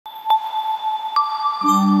Hi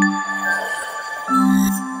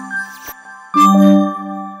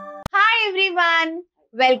everyone,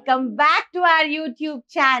 welcome back to our YouTube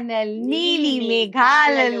channel Neeli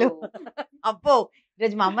Meghaalaloo. అప్పో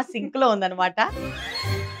ఈరోజు మా అమ్మ సింక్ లో ఉందన్నమాట.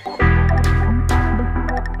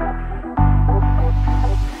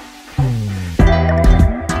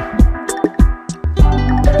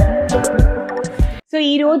 సో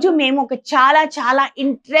ఈ రోజు మేము ఒక చాలా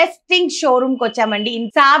ఇంట్రెస్టింగ్ షోరూమ్ కి వచ్చామండి.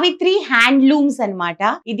 సావిత్రి హ్యాండ్లూమ్స్ అన్నమాట.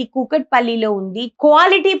 ఇది కూకట్పల్లిలో ఉంది.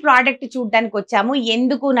 క్వాలిటీ ప్రోడక్ట్ చూడడానికి వచ్చాము.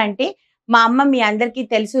 ఎందుకునంటే మా అమ్మ మీ అందరికీ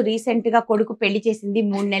తెలుసు, రీసెంట్ గా కొడుకు పెళ్లి చేసింది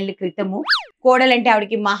 3 నెలల క్రితము. కోడలంటే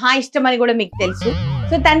ఆవిడకి మహా ఇష్టం అని కూడా మీకు తెలుసు.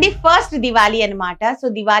 సో తండ్రి ఫస్ట్ దివాళీ అన్నమాట. సో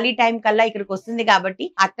దివాళీ టైం కల్లా ఇక్కడికి వస్తుంది కాబట్టి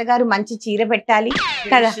అత్తగారు మంచి చీర పెట్టాలి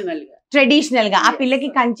కదా, ట్రెడిషనల్ గా. ఆ పిల్లకి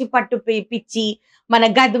కంచి పట్టు పిచ్చి, మన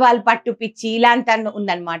గద్వాల్ పట్టు పిచ్చి ఇలాంటి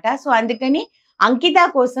ఉందన్నమాట. సో అందుకని అంకిత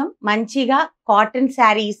కోసం మంచిగా కాటన్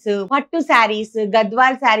శారీస్, పట్టు శారీస్,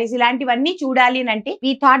 గద్వాల్ శారీస్ ఇలాంటివన్నీ చూడాలి అని అంటే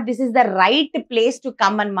we thought this is the right place to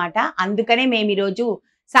come అన్నమాట. అందుకనే మేము ఈ రోజు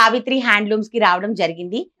సావిత్రి హ్యాండ్లూమ్స్ కి రావడం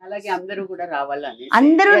జరిగింది. అలాగే అందరూ కూడా రావాలని,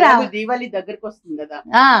 అందరూ దీవాళి దగ్గరకు వస్తుంది కదా,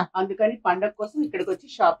 అందుకని పండగ కోసం ఇక్కడికి వచ్చి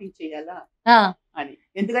షాపింగ్ చేయాలా అని.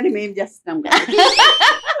 ఎందుకని మేము చేస్తున్నాం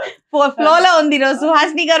ఫ్లో లో ఉంది ఈరోజు.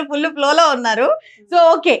 సుహాసిని గారు ఫుల్ ఫ్లో లో ఉన్నారు. సో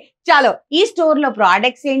ఓకే, చాలో ఈ స్టోర్ లో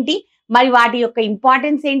ప్రోడక్ట్స్ ఏంటి, మరి వాటి యొక్క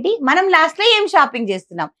ఇంపార్టెన్స్ ఏంటి, మనం లాస్ట్ లో ఏం షాపింగ్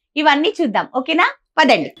చేస్తున్నాం, ఇవన్నీ చూద్దాం. ఓకేనా,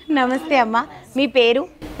 పదండి. నమస్తే అమ్మా, మీ పేరు?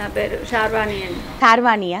 నా పేరు శార్వాణి అండి.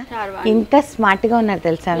 శార్వాణియా? ఇంత స్మార్ట్ గా ఉన్నారు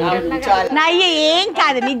తెలుసా మీరు. నా ఏం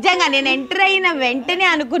కాదు, నిజంగా నేను ఎంటర్ అయిన వెంటనే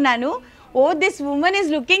అనుకున్నాను, oh this woman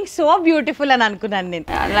is looking so beautiful అని అనుకున్నాను నేను.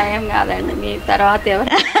 అలా ఏం కాదండి, మీ తర్వాత ఎవరు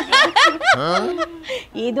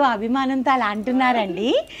ఏదో అభిమానంతో అలా అంటున్నారండి.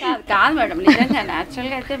 కాదు మేడం, నిజంగా న్యాచురల్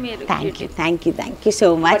గా అయితే మీరు. Thank you so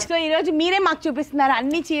much. So ఈ రోజు మీరే మాకు చూపిస్తున్నారు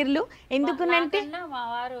అన్ని చీరలు. ఎందుకునంటే మా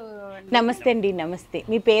వారు. నమస్తే అండి. నమస్తే,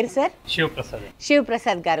 మీ పేరు సార్?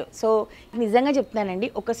 శివప్రసాద్ గారు. సో నిజంగా చెప్తున్నానండి,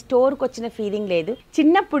 ఒక స్టోర్ కి వచ్చిన ఫీలింగ్ లేదు.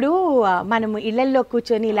 చిన్నప్పుడు మనము ఇళ్లలో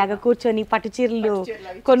కూర్చొని ఇలాగ కూర్చొని పట్టు చీరలు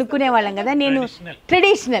కొనుక్కునే వాళ్ళం కదా, నేను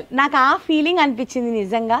ట్రెడిషనల్, నాకు ఆ ఫీలింగ్ అనిపించింది.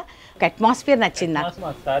 నిజంగా ఒక అట్మాస్ఫియర్ నచ్చింది నాకు.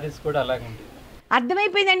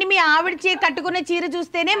 అర్థమైపోయిందండి, మీ ఆవిడ చీర కట్టుకున్న చీర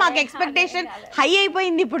చూస్తేనే మాకు ఎక్స్పెక్టేషన్ హై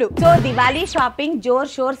అయిపోయింది ఇప్పుడు. సో దివాళీ షాపింగ్ జోర్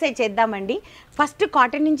షోర్సే చేద్దామండి. ఫస్ట్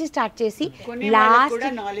కాటన్ నుంచి స్టార్ట్ చేసి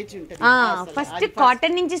ఫస్ట్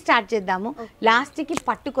కాటన్ నుంచి స్టార్ట్ చేద్దాము, లాస్ట్ కి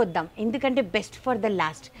పట్టుకొద్దాం. ఎందుకంటే బెస్ట్ ఫర్ ద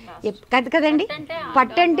లాస్ట్ కదండి.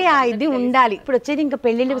 పట్టు అంటే ఇది ఉండాలి. ఇప్పుడు వచ్చేది ఇంకా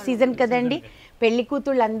పెళ్లిళ్ళ సీజన్ కదండి, పెళ్లి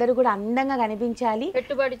కూతుళ్ళు అందరూ కూడా అందంగా కనిపించాలి.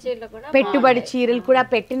 పెట్టుబడి చీరలు కూడా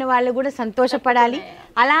పెట్టిన వాళ్ళు కూడా సంతోషపడాలి.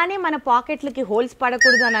 అలానే మన పాకెట్లకి హోల్స్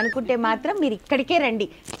పడకూడదు అని అనుకుంటే మాత్రం మీరు ఇక్కడికే రండి.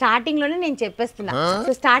 స్టార్టింగ్ లోనే నేను చెప్పేస్తున్నా.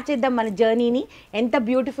 సో స్టార్ట్ చేద్దాం మన జర్నీని. ఎంత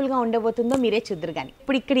బ్యూటిఫుల్ గా ఉండబోతుందో మీరే చూద్దరు. కానీ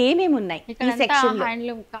ఇప్పుడు ఇక్కడ ఏమేమి ఉన్నాయి ఈ సెక్షన్ లో?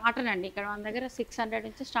 హ్యాండ్లూమ్ కాటన్ అండి. ఇక్కడ మన దగ్గర 600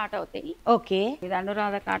 నుంచి స్టార్ట్ అవుతాయి. ఓకే, ఇది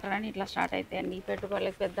అనురాధ కాటన్ అని ఇట్లా స్టార్ట్ అవుతాయి అండి.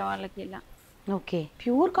 పెట్టుబడులకు పెద్ద వాళ్ళకి ఇలా. ఓకే,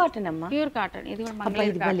 ప్యూర్ కాటన్ అమ్మా. Pure cotton. ఇది కూడా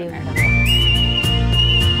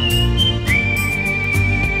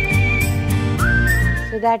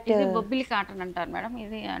బొబ్బిలి కాటన్ అంటారు మేడం.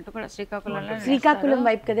 ఇది అటు కూడా శ్రీకాకుళం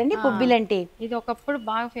వైపు కదండి బొబ్బిలి అంటే. ఇది ఒకప్పుడు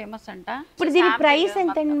బాగా ఫేమస్ అంట. ఇప్పుడు దీని ప్రైస్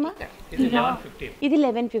ఎంత అమ్మా? ఇది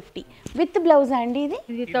 1150 విత్ బ్లౌజ్ అండి. ఇది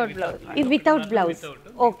వితౌట్ బ్లౌజ్. ఇది వితౌట్ బ్లౌజ్.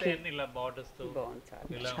 ఓకే,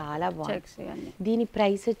 చాలా బాగుంది. దీని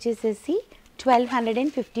ప్రైస్ వచ్చేసేసి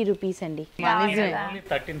 1250 రూపీస్ అండి.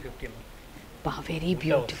 వెరీ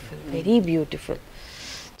బ్యూటిఫుల్, వెరీ బ్యూటిఫుల్,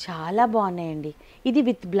 చాలా బాగున్నాయండి. ఇది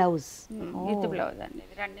విత్ బ్లౌజ్. విత్ బ్లౌజ్ అండి.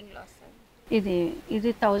 ఇది రన్నింగ్ లో వస్తుంది. ఇది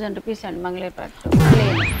 1000 రూపీస్ అండి. మంగళూరు పట్టు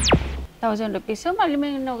 1000 రూపీస్. మళ్ళీ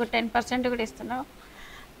మేము ఒక 10% కూడా ఇస్తున్నాం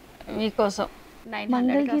మీకోసం.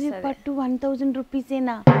 మంగళగిరి పట్టు 1000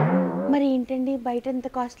 రూపీసేనా? మరి ఏంటండి బయట ఎంత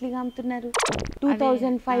కాస్ట్లీగా అమ్ముతున్నారు?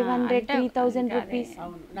 2500 3000 రూపీస్.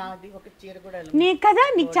 నీ కదా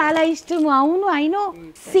నీకు చాలా ఇష్టం. అవును, అయినో.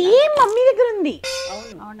 సేమ్ మమ్మీ దగ్గర ఉంది,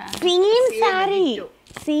 సేమ్ సారీ,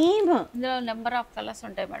 సేమ్. ఇందులో నెంబర్ ఆఫ్ కలర్స్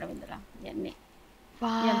ఉంటాయి మేడం. ఇందులో ఇవన్నీ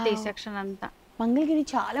ఈ సెక్షన్ అంతా మంగళగిరి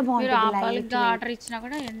చాలా బాగుంటుంది. ఆర్డర్ ఇచ్చినా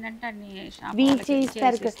కూడా ఏంటంటే అన్ని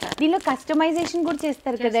చేస్తారు. దీనిలో కస్టమైజేషన్ కూడా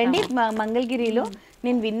చేస్తారు కదండి మంగళగిరిలో.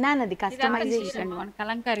 నేను విన్నాను అది కస్టమైజేషన్. మన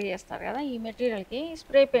కలంకారీ చేస్తారు కదా, ఈ మెటీరియల్ కి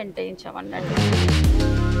స్ప్రే పెయింట్ వేయించామన్నట్టు.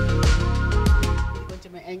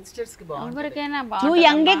 ఎవరికైనా నువ్వు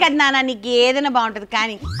యంగే కదా నాన్న, నీకు ఏదైనా బాగుంటది.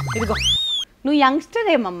 కానీ ఇదిగో నువ్వు యంగ్స్టర్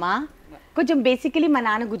ఏమమ్మా. కొంచెం బేసికలీ మా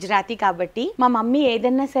నాన్న గుజరాతీ కాబట్టి మా మమ్మీ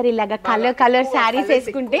ఏదన్నా సరే ఇలాగా కలర్ శారీస్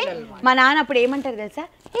వేసుకుంటే మా నాన్న అప్పుడు ఏమంటారు తెలుసా,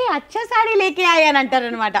 ఏ అచ్చా శారీ లేకే అని అంటారు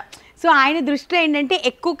అనమాట. సో ఆయన దృష్టిలో ఏంటంటే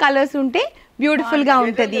ఎక్కువ కలర్స్ ఉంటే బ్యూటిఫుల్ గా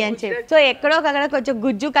ఉంటది అని చెప్పి. సో ఎక్కడో అక్కడ కొంచెం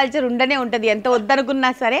గుజ్జు కల్చర్ ఉండనే ఉంటది, ఎంత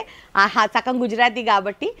వద్దనుకున్నా సరే. ఆహా, సగం గుజరాతీ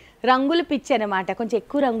కాబట్టి రంగులు పిచ్చి అనమాట, కొంచెం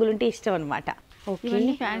ఎక్కువ రంగులు ఉంటే ఇష్టం అనమాట. ఓకే,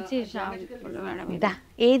 ఇదా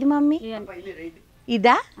ఏది మమ్మీ?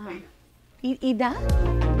 ఇదా ఇదా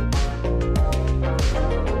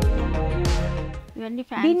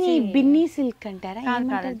దీన్ని బిన్నీ సిల్క్ అంటారా?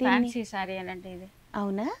 ఫ్యాన్సీ సారీ అనంటే ఇది.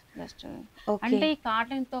 అవునా? జస్ట్ అంటే ఈ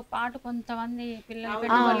కాటన్ తో పాటు కొంతమంది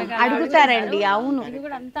పిల్లలు అడుగుతారండి. అవును, ఇది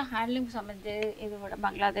కూడా అంతా హ్యాండ్లూమ్ సంబంధించి. ఇది కూడా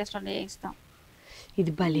బంగ్లాదేశ్ లో చేయిస్తాం.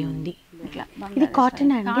 ఇది భలే ఉంది. ఇట్లా ఇది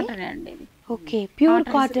కాటన్ అండి? కాటన్ అండి ఇది. Okay, pure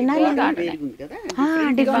cotton.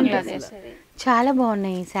 బంగ్లాదేశ్ చాలా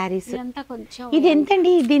బాగున్నాయి సారీస్. ఇదంతా కొంచెం. ఇది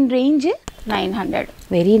ఎంతండి దీని రేంజ్? 900.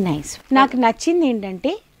 Very nice. నాకు నచ్చింది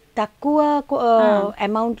ఏంటంటే తక్కువ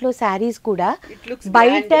అమౌంట్ లో శారీస్ కూడా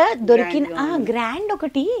బయట దొరికిన గ్రాండ్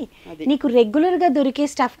ఒకటి నీకు రెగ్యులర్ గా దొరికే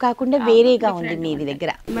స్టఫ్ కాకుండా వేరేగా ఉంది మీ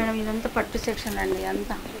దగ్గర. మేడం ఇదంతా పట్టు సెక్షన్ అండి,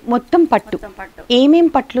 అంతా మొత్తం పట్టు. ఏమేం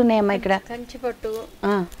పట్లు ఉన్నాయమ్మా ఇక్కడ? కంచి పట్టు,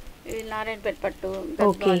 నారాయణపేట పట్టు,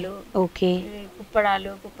 ఓకే,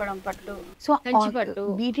 కుప్పడాలు, కుప్పడం పట్టు. సో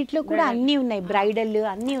వీటిలో కూడా అన్ని ఉన్నాయి, బ్రైడల్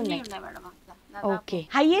అన్ని ఉన్నాయి. ఓకే,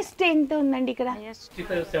 హైయెస్ట్ ఎంత ఉందండి ఇక్కడ?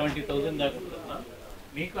 70,000 దాకా.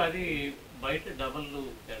 మీకు అది బయట డబుల్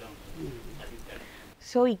తేడా ఉంటుంది.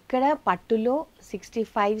 సో ఇక్కడ పట్టులో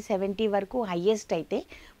 65-70 వరకు హైయెస్ట్ అయితే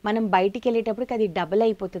మనం బయటికి వెళ్ళేటప్పటికి అది డబుల్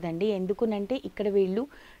అయిపోతుందండి. ఎందుకునంటే ఇక్కడ వీళ్ళు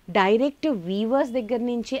డైరెక్ట్ వీవర్స్ దగ్గర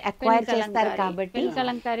నుంచి అక్వైర్ చేస్తారు కాబట్టి.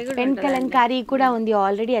 పెన్ కలంకారీ కూడా ఉంది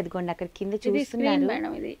ఆల్రెడీ, అదిగోండి అక్కడ కింద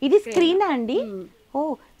చూస్తున్నారు. ఇది స్క్రీనా అండి? ఓ,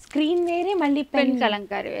 స్క్రీన్ వేరే, మళ్ళీ పెన్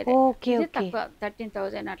కలంకారీ వేరే. ఓకే ఓకే,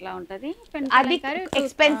 13,000 అట్లా ఉంటది. అది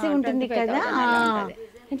ఎక్స్పెన్సివ్ ఉంటుంది కదా.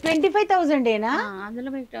 25,000 ఏనా? అందులో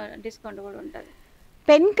మీకు డిస్కౌంట్ కూడా ఉంటది.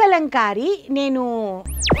 పెన్ కలంకారీ నేను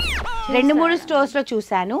 2-3 స్టోర్స్ లో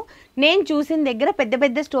చూసాను. నేను చూసిన దగ్గర పెద్ద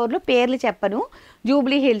పెద్ద స్టోర్లు పేర్లు చెప్పను,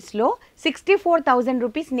 జూబ్లీ హిల్స్ లో 64,000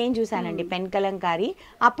 రూపీస్ నేను చూసానండి పెన్ కలంకారీ.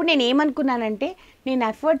 అప్పుడు నేను ఏమనుకున్నానంటే నేను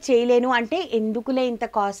అఫోర్డ్ చేయలేను, అంటే ఎందుకులే ఇంత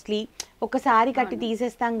కాస్ట్లీ, ఒకసారి కట్టి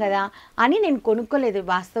తీసేస్తాం కదా అని నేను కొనుక్కోలేదు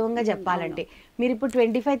వాస్తవంగా చెప్పాలంటే. మీరు ఇప్పుడు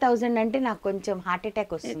 25,000 అంటే నాకు కొంచెం హార్ట్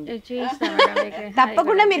అటాక్ వస్తుంది.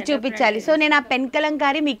 తప్పకుండా మీరు చూపించాలి. సో నేను ఆ పెన్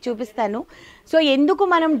కలంకారీ మీకు చూపిస్తాను. సో ఎందుకు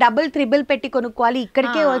మనం డబుల్ త్రిబుల్ పెట్టి కొనుక్కోవాలి,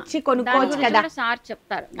 ఇక్కడికే వచ్చి కొనుక్కోవచ్చు కదా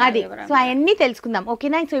చెప్తారు అది. సో అవన్నీ తెలుసుకుందాం,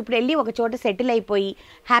 ఓకేనా? సో ఇప్పుడు వెళ్ళి ఒక చోట సెటిల్ అయిపోయి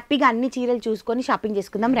హ్యాపీగా అన్ని చీరలు చూసుకొని షాపింగ్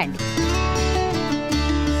చేసుకుందాం, రండి.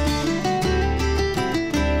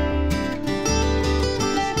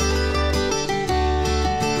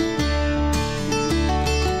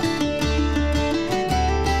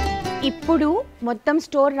 ఇప్పుడు మొత్తం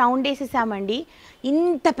స్టోర్ రౌండ్ వేసేసామండి.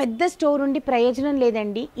 ఇంత పెద్ద స్టోర్ ఉండి ప్రయోజనం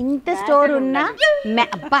లేదండి. ఇంత స్టోర్ ఉన్నా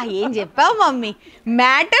అబ్బా ఏం చెప్పావు మమ్మీ,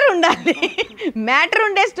 మ్యాటర్ ఉండాలి. మ్యాటర్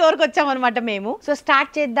ఉండే స్టోర్కి వచ్చామన్నమాట మేము. సో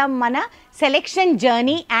స్టార్ట్ చేద్దాం మన selection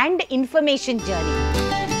journey and information journey.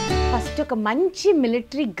 First ఒక మంచి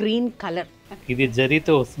మిలిటరీ గ్రీన్ కలర్, ఇది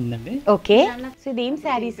జరీతో వస్తుందండి. ఓకే, సో ఇది ఏం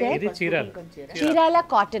శారీ సార్? ఇది చీరాల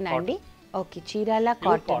కాటన్ అండి. Okay, Chirala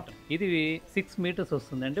cotton. ఇది 6 మీటర్స్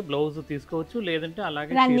వస్తుంది. అంటే బ్లౌజ్ తీసుకోవచ్చు, లేదంటే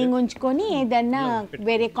అలాగే రన్నింగ్ ఉంచుకొని ఏదన్నా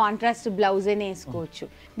వేరే కాంట్రాస్ట్ బ్లౌజ్ అయినా వేసుకోవచ్చు.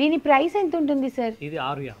 దీని ప్రైస్ ఎంత ఉంటుంది సార్? ఇది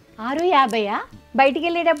 650. బయటికి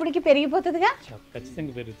వెళ్ళేటప్పటికి పెరిగిపోతుందిగా?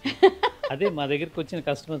 ఖచ్చితంగా పెరుగుతుంది. అదే మా దగ్గరికి వచ్చిన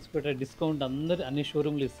కస్టమర్స్ కూడా డిస్కౌంట్ అన్ని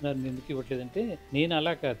షోరూమ్లు ఇస్తున్నారు, ఎందుకు ఇవ్వట్లేదంటే నేను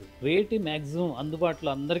అలా కాదు, రేట్ మాక్సిమం అందుబాటులో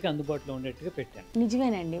అందరికీ అందుబాటులో ఉండేట్టుగా పెట్టాను.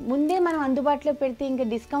 నిజమేనండి, ముందే మనం అందుబాటులో పెడితే ఇంకా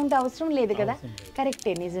డిస్కౌంట్ అవసరం లేదు కదా.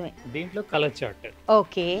 కరెక్టే, నిజమే. దీంట్లో కలర్ చార్ట్.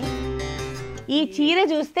 ఓకే, ఈ చీర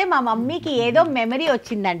చూస్తే మా మమ్మీకి ఏదో మెమరీ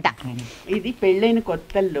వచ్చిందంట. ఇది పెళ్ళైన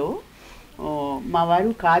కొత్తల్లో మా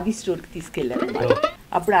వారు ఖాదీ స్టోర్కి తీసుకెళ్ళారు.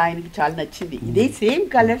 అప్పుడు ఆయనకి చాలా నచ్చింది. ఇదే సేమ్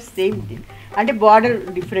కలర్, సేమ్ అంటే బార్డర్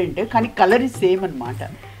డిఫరెంట్ కానీ కలర్ సేమ్ అన్నమాట.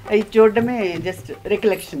 అది చూడడమే జస్ట్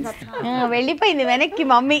రికలెక్షన్. వెళ్ళిపోయింది వెనక్కి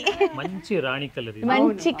మమ్మీ. మంచి రాణి కలర్,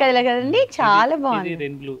 మంచి కలర్ కదండి, చాలా బాగుంది.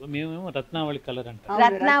 మేమేమో రత్నావళి కలర్ అంటాం.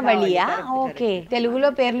 రత్నావళియా? ఓకే, తెలుగులో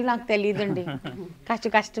పేర్లు నాకు తెలియదండి,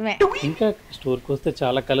 కష్టమే. ఇంకా స్టోర్ కి వస్తే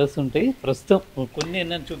చాలా కలర్స్ ఉంటాయి. ప్రస్తుతం కొన్ని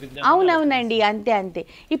ఎన్నని చూపిద్దాం. అవునవునండి, అంతే అంతే.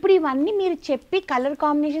 ఇప్పుడు ఇవన్నీ మీరు చెప్పి కలర్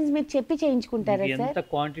కాంబినేషన్స్ మీరు చెప్పి చేయించుకుంటారా సార్? ఎంత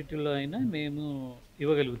క్వాంటిటీలో అయినా మేము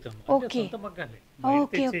ఇవ్వగలుగుతాం. ఓకే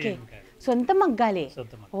ఓకే ఓకే, సొంత మగ్గాలే.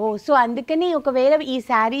 ఓ, సో అందుకని ఒకవేళ ఈ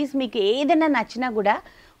శారీస్ మీకు ఏదైనా నచ్చినా కూడా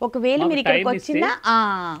ఒకవేళ మీరు ఇక్కడికి వచ్చినా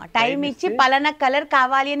టైం ఇచ్చి పలానా కలర్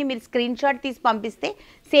కావాలి అని మీరు స్క్రీన్ షాట్ తీసి పంపిస్తే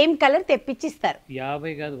సేమ్ కలర్ తెప్పించిస్తారు.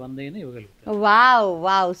 50 కాదు 100 అయినా ఇవ్వగలుగుతారు. Wow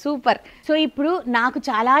wow, super. సో ఇప్పుడు నాకు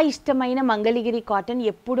చాలా ఇష్టమైన మంగళగిరి కాటన్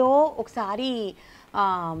ఎప్పుడో ఒకసారి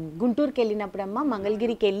గుంటూరుకి వెళ్ళినప్పుడమ్మా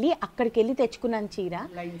మంగళగిరికి వెళ్ళి అక్కడికి వెళ్ళి తెచ్చుకున్నాను చీర.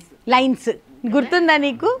 లైన్స్ గుర్తుందా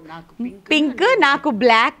నీకు? పింక్, నాకు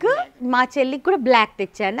బ్లాక్, మా చెల్లికి కూడా బ్లాక్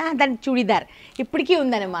తెచ్చాను. దాని చుడిదార్ ఇప్పటికీ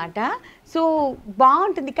ఉందన్నమాట. సో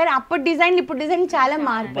బాగుంటుంది. కానీ అప్పుడు డిజైన్ ఇప్పుడు డిజైన్ చాలా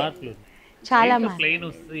మారిపోయి చాలా ప్లెయిన్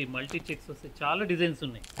వస్తుంది, మల్టీ చెక్స్ వస్తాయి, చాలా డిజైన్స్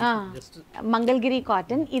ఉన్నాయి. మంగళగిరి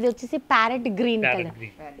కాటన్. ఇది వచ్చేసి ప్యారెట్ గ్రీన్ కలర్.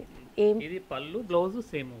 ఇది పళ్ళు, బ్లౌజ్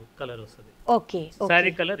సేమ్ కలర్ వస్తుంది. ఓకే,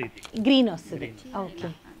 సారీ కలర్ ఇది గ్రీన్ వస్తుంది. ఓకే,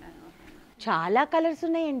 చాలా కలర్స్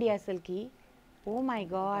ఉన్నాయండి అసలుకి. ఓ మై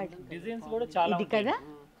గాడ్, డిజైన్స్ కూడా చాలా ఇది కదా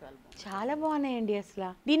చాలా బాగున్నాయండి అసలు.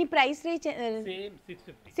 దీని ప్రైస్ రేంజ్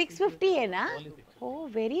 650ఏనా? ఓ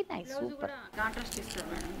వెరీ నైస్, సూపర్.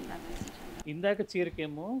 ఇందాక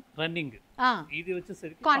చీరకేమో రన్నింగ్, ఇది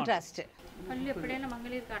వచ్చేసరికి కాంట్రాస్ట్. ఎప్పుడైనా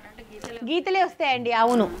మంగళగిరి కాటన్ అంటే గీతలే వస్తాయండి.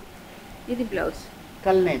 అవును, ఇది బ్లౌజ్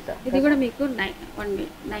కల్నేత. ఇది కూడా మీకు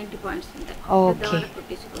 90 పాయింట్స్ ఉంటాయి.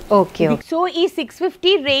 ఓకే. సో ఈ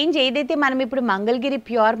 650 రేంజ్ ఏదైతే మనం ఇప్పుడు మంగళగిరి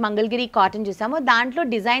ప్యూర్ మంగళగిరి కాటన్ చూసామో దాంట్లో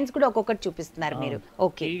డిజైన్స్ కూడా ఒక్కొక్కటి చూపిస్తున్నారు మీరు.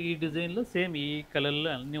 ఓకే, ఈ డిజైన్ లో సేమ్ ఈ కలర్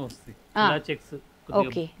లో అన్ని వస్తాయి. ఇలా చెక్స్,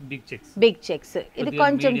 ఓకే, బిగ్ చెక్స్. ఇది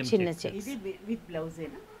కొంచెం చిన్న చెక్స్. ఇది విత్ బ్లౌజ్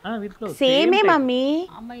ఏనా? విత్ బ్లౌజ్ సేమే మమ్మీ.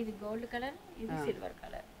 అమ్మ ఇది గోల్డ్ కలర్, ఇది సిల్వర్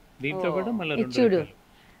కలర్. దీంట్లో కూడా మళ్ళీ చూడు,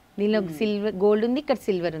 దీనిలో సిల్వర్ గోల్డ్ ఉంది, ఇక్కడ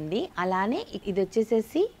సిల్వర్ ఉంది. అలానే ఇది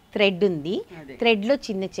వచ్చేసేసి థ్రెడ్ ఉంది, థ్రెడ్ లో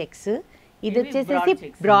చిన్న చెక్స్. ఇది వచ్చేసేసి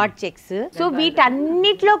బ్రాడ్ చెక్స్. సో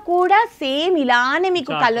వీటన్నిటిలో కూడా సేమ్ ఇలానే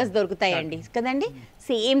మీకు కలర్స్ దొరుకుతాయండి కదండి,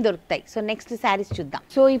 సేమ్ దొరుకుతాయి. సో నెక్స్ట్ శారీస్ చూద్దాం.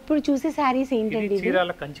 సో ఇప్పుడు చూసే శారీస్ ఏంటండి?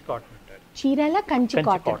 Chirala Kanchi cotton, Chirala Kanchi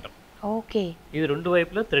cotton. Okay, ఇది రెండు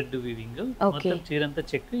వైపులా థ్రెడ్ వీవింగ్, మొత్తం చీరంతా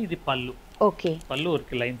చెక్. ఇది పళ్ళు. ఓకే, పళ్ళు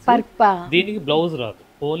వర్క్ లైన్స్. దీనికి బ్లౌజ్ రాదు,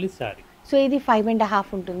 ఓన్లీ సారీ. సో ఇది 5.5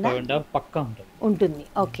 ఉంటుందా? 5.5 పక్కా ఉంటుంది.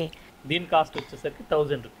 ఓకే, దీని కాస్ట్ వచ్చేసరికి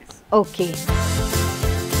 1000 రూపీస్. ఓకే,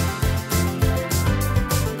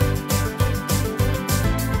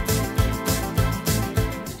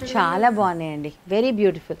 చాలా బాగున్నాయండి, very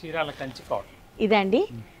beautiful. Chirala Kanchi cotton ఇదండి.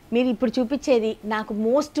 మీరు ఇప్పుడు చూపించేది నాకు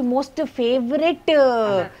most favourite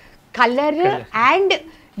colour and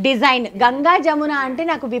design. Ganga Jamuna అంటే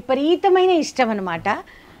నాకు విపరీతమైన ఇష్టం అనమాట.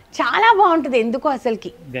 చాలా బాగుంటుంది ఎందుకో అసలుకి.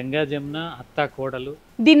 గంగా జమున, అత్త కోడలు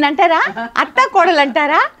దీన్ని అంటారా? అత్త కోడలు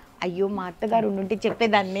అంటారా? అయ్యో, మా అత్తగారు ఉండుంటే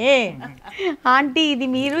చెప్పేదాన్ని, ఆంటీ ఇది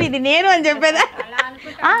మీరు ఇది నేను అని చెప్పేదా.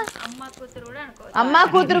 అమ్మ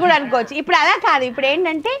కూతురు కూడా అనుకోవచ్చు. ఇప్పుడు అలా కాదు, ఇప్పుడు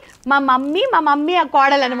ఏంటంటే మా మమ్మీ ఆ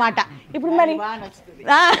కోడలు అనమాట. ఇప్పుడు మరి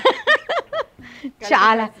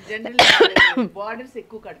చాలా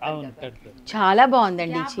చాలా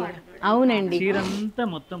బాగుందండి చీర. అవునండి,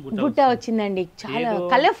 బుట్ట వచ్చిందండి. చాలా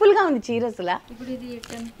కలర్ఫుల్ గా ఉంది చీర అసలు.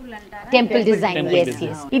 Temple design.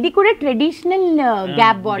 ఇది కూడా ట్రెడిషనల్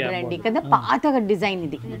గ్యాప్ బార్డర్ అండి కదా, పాత డిజైన్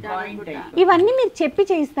ఇది. ఇవన్నీ మీరు చెప్పి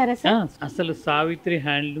చేయిస్తారా సార్? అసలు సావిత్రి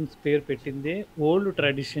హ్యాండ్లూమ్స్ పేరు పెట్టిందే ఓల్డ్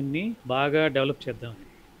ట్రెడిషన్ ని బాగా డెవలప్ చేద్దాం.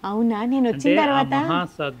 అవునా? నేను వచ్చిన తర్వాత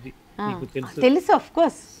మహాసాధ్వి తెలుసు, ఆఫ్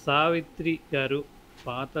కోర్స్. సావిత్రి గారు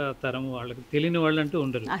పాత తరం వాళ్ళకి తెలియని వాళ్ళు అంటూ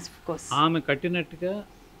ఉండరు. ఆమె కట్టినట్టుగా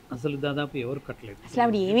అసలు దాదాపు ఎవరు కట్టలేదు. అసలు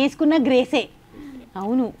ఆవిడ ఏం వేసుకున్నా గ్రేసే.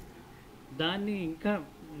 అవును, దాన్ని ఇంకా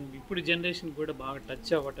ఇప్పుడు జనరేషన్ కూడా బాగా టచ్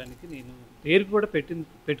అవ్వటానికి నేను పేరు కూడా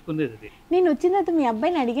పెట్టుకునేది అది. నేను వచ్చిన తర్వాత మీ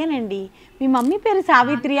అబ్బాయిని అడిగానండి, మీ మమ్మీ పేరు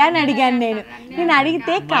సావిత్రి అని అడిగాను. నేను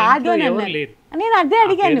అడిగితే కాదు అని లేరు, నేను అదే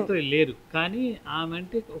అడిగాను. లేరు, కానీ ఆమె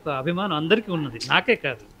అంటే ఒక అభిమానం అందరికీ ఉన్నది, నాకే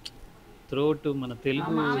కాదు, త్రోట్ మన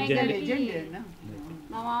తెలుగు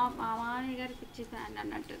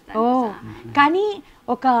ఓ. కానీ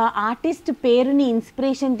ఒక ఆర్టిస్ట్ పేరుని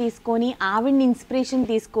ఇన్స్పిరేషన్ తీసుకొని, ఆవిడ్ని ఇన్స్పిరేషన్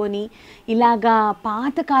తీసుకొని ఇలాగా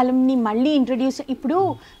పాతకాలంని మళ్ళీ ఇంట్రడ్యూస్. ఇప్పుడు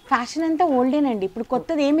ఫ్యాషన్ అంతా ఓల్డేనండి, ఇప్పుడు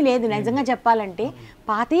కొత్తది ఏమీ లేదు. నిజంగా చెప్పాలంటే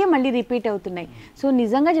పాతయే మళ్ళీ రిపీట్ అవుతున్నాయి. సో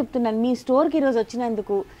నిజంగా చెప్తున్నాను, మీ స్టోర్కి ఈరోజు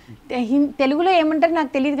వచ్చినందుకు తెలుగులో ఏమంటారు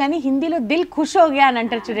నాకు తెలియదు, కానీ హిందీలో దిల్ ఖుష్ హో గయా అని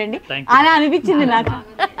అంటారు చూడండి, అలా అనిపించింది నాకు.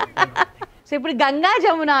 సో ఇప్పుడు గంగా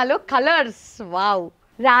జమునాలో కలర్స్, వావ్.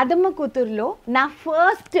 రాధమ్మ కూతురులో నా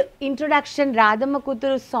ఫస్ట్ ఇంట్రొడక్షన్ రాధమ్మ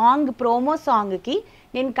కూతురు సాంగ్, ప్రోమో సాంగ్కి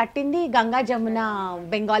నేను కట్టింది గంగా జమున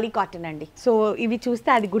బెంగాలీ కాటన్ అండి. సో ఇవి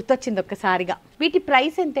చూస్తే అది గుర్తొచ్చింది ఒక్కసారిగా. వీటి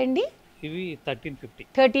ప్రైస్ ఎంతండి? ఇవి 1350.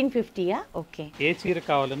 1350యా? ఓకే. ఏ చీర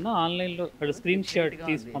కావాలన్నా ఆన్లైన్లో స్క్రీన్ షాట్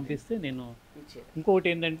తీసి పంపిస్తే నేను. ఇంకొకటి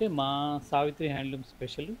ఏంటంటే మా Savitri handloom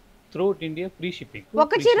special throughout India free shipping.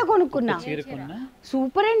 ఒక చీర కొనుక్కున్నా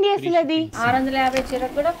సూపర్ అండి అసలు. అది 650 చీర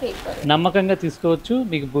కూడా ఫ్రీ, నమ్మకంగా తీసుకోవచ్చు.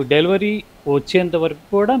 మీకు డెలివరీ వచ్చేంత వరకు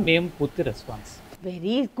కూడా మేము పూర్తి రెస్పాన్స్.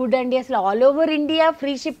 వెరీ గుడ్ అండి అసలు. All over India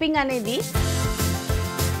free shipping అనేది.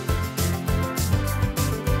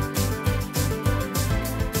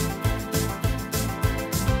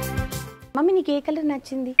 మమ్మీ నీకు ఏ కలర్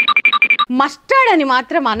నచ్చింది? మస్టర్డ్ అని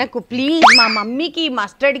మాత్రం అనకు ప్లీజ్. మా మమ్మీకి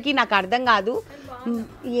మస్టర్డ్కి నాకు అర్థం కాదు.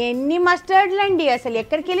 ఎన్ని మస్టర్డ్లు అండి, అసలు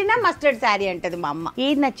ఎక్కడికి వెళ్ళినా మస్టర్డ్ శారీ అంటది మా అమ్మ.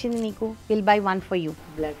 ఏది నచ్చింది నీకు? Will buy 1 for you.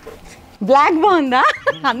 Black బాగుందా?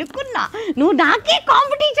 అనుకున్నా నువ్వు నాకే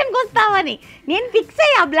కాంపిటీషన్కి వస్తావని, నేను ఫిక్స్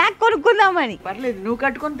అయ్యా బ్లాక్ కొనుక్కుందామని. పర్లేదు, నువ్వు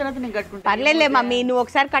కట్టుకున్న తర్వాత నేను కట్టుకుంటా. పర్లేదులే మమ్మీ, నువ్వు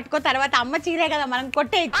ఒకసారి కట్టుకో, తర్వాత అమ్మ చీరే కదా మనం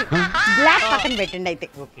కొట్టేయచ్చు. బ్లాక్ పక్కన పెట్టండి. అయితే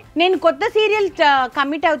నేను కొత్త సీరియల్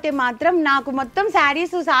కమిట్ అవుతే మాత్రం నాకు మొత్తం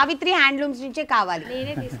శారీస్ సావిత్రి హ్యాండ్లూమ్స్ నుంచే కావాలి.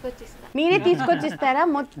 మీరే తీసుకొచ్చిస్తారా?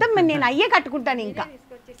 మొత్తం నేను అయ్యే కట్టుకుంటాను ఇంకా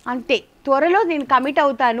అంతే. త్వరలో నేను కమిట్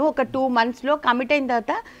అవుతాను, ఒక 2 monthsలో కమిట్ అయిన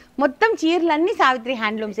తర్వాత మొత్తం చీరలన్నీ సావిత్రి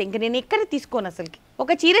హ్యాండ్లూమ్స్. ఇంకా నేను ఎక్కడ తీసుకోను అసలుకి.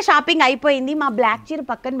 ఒక చీర షాపింగ్ అయిపోయింది, మా బ్లాక్ చీర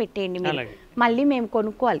పక్కన పెట్టేయండి మీరు, మళ్ళీ మేము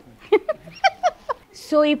కొనుక్కోవాలి.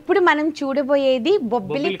 సో ఇప్పుడు మనం చూడబోయేది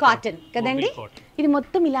బొబ్బిలి కాటన్ కదండి. ఇది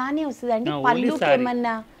మొత్తం ఇలానే వస్తుందండి. పళ్ళుకి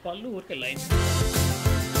ఏమన్నా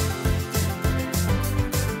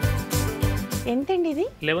ఎంతండి ఇది?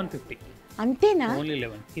 1150 అంతేనా? ఓన్లీ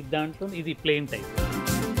 11. దాంట్లో ఇది ప్లెయిన్ టైప్.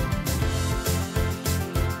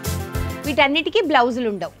 వీటన్నిటికీ బ్లౌజులు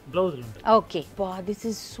ఉండవు. Okay, this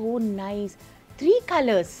is so nice. 3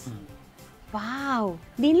 colors. Wow,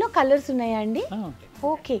 దీనిలో కలర్స్ ఉన్నాయా అండి?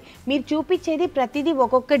 ఓకే, మీరు చూపించేది ప్రతిదీ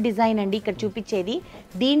ఒక్కొక్క డిజైన్ అండి. ఇక్కడ చూపించేది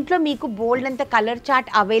దీంట్లో మీకు బోల్డ్ అంత కలర్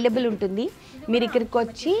చార్ట్ అవైలబుల్ ఉంటుంది. మీరు ఇక్కడికి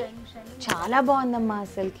వచ్చి చాలా బాగుందమ్మా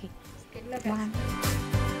అసలుకి.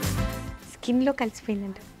 స్కిన్లో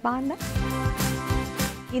కలిసిపోయిందంట, బాగుందా?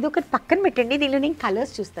 ఇది ఒకటి పక్కన పెట్టండి, దీనిలో నేను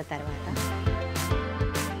కలర్స్ చూస్తా తర్వాత.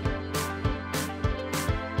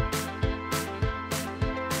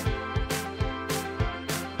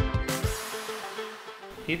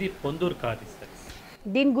 ఇది పొందూరు కాది.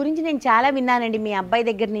 దీని గురించి నేను చాలా విన్నానండి మీ అబ్బాయి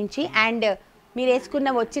దగ్గర నుంచి. అండ్ మీరు వేసుకున్న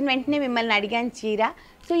వచ్చిన వెంటనే మిమ్మల్ని అడిగాను చీర.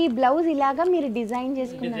 సో ఈ బ్లౌజ్ ఇలాగా మీరు డిజైన్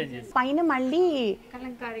చేసుకున్నారు, పైన మళ్ళీ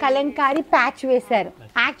కలంకారీ ప్యాచ్ వేశారు.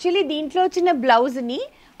 యాక్చువల్లీ దీంట్లో వచ్చిన బ్లౌజ్ని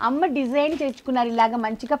అమ్మ డిజైన్ తెచ్చుకున్నారు, ఇలాగ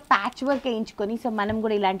మంచిగా ప్యాచ్ వర్క్ వేయించుకొని. సో మనం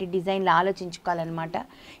కూడా ఇలాంటి డిజైన్లు ఆలోచించుకోవాలన్నమాట.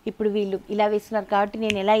 ఇప్పుడు వీళ్ళు ఇలా వేస్తున్నారు కాబట్టి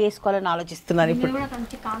నేను ఎలా వేసుకోవాలని ఆలోచిస్తున్నాను ఇప్పుడు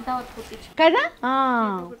కదా.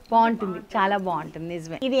 బాగుంటుంది, చాలా బాగుంటుంది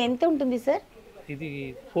నిజమే. ఇది ఎంత ఉంటుంది సార్? ఇది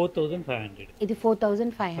 4500. ఇది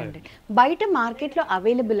 4500. బయట మార్కెట్లో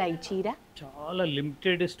అవైలబుల్ అయ్యి చీర చాలా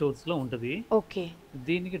లిమిటెడ్ స్టోర్స్ లో ఉంటది. ఓకే,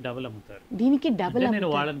 దీనికి డబుల్ అమ్ముతారు. దీనికి డబుల్. నేను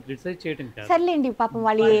వాళ్ళని క్రిటిసైజ్ చేయడం కాదు, సర్లేండి, పాపం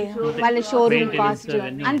వాళ్ళ షోరూమ్ కాస్ట్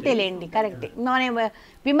అంతేలేండి, కరెక్ట్. మనం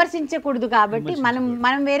విమర్శించకూడదు కాబట్టి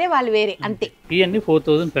మనం వేరే వాళ్ళు వేరే అంతే. ఇవన్నీ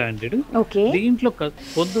 4500. ఓకే, దీంట్లో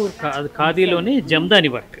పొందూరు ఖాదీలోనే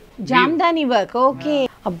జామ్దాని వర్క్. ఓకే,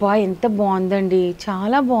 అబ్బా ఎంత బాగుందండి,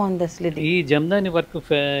 చాలా బాగుంది అసలు. ఈ జామ్దాని వర్క్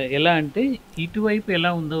ఎలా అంటే ఇటువైపు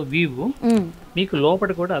ఎలా ఉందో వీవ్ మీకు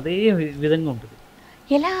లోపల కూడా అదే విధంగా ఉంటుంది.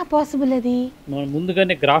 ఎలా పాసిబుల్ అది? మనం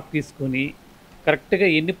ముందుగానే గ్రాఫ్ తీసుకొని కరెక్ట్గా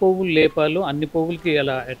ఎన్ని పువ్వులు లేపాలో అన్ని పువ్వులకి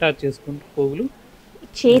అలా అటాచ్ చేసుకుంటూ పువ్వులు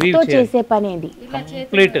చేతితో చేసే పని అది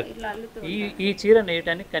కంప్లీట్. ఈ చీర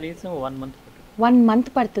నేయడానికి కనీసం 1 month పడుతుంది. 1 month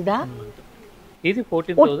పడుతుందా? ఇది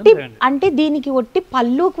 14,500. అంటే దీనికి ఒట్టి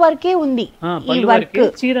పళ్ళు వరకే ఉంది ఈ వర్క్.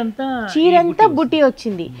 చీరంతా బుట్టి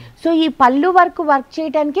వచ్చింది. సో ఈ పళ్ళు వర్క్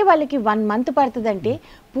చేయడానికి వాళ్ళకి 1 month పడుతుందంటే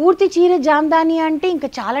పూర్తి చీర జామ్దాని అంటే ఇంకా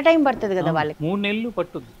చాలా టైం పడుతుంది కదా వాళ్ళకి. 3 నెలలు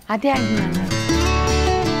పట్టుద్ది. అదే అంటున్నాను.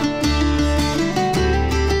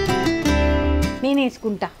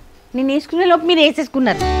 నేను వేసుకునే లోపు మీరు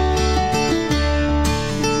వేసేసుకున్నారు.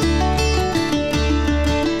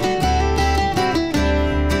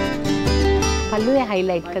 పళ్ళు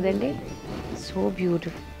హైలైట్ కదండి, సో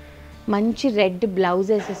బ్యూటిఫుల్. మంచి రెడ్ బ్లౌజ్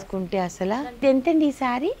వేసేసుకుంటే అసలు. ఎంతండి ఈ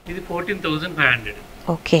శారీ? ఇది 14,500.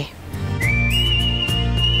 ఓకే,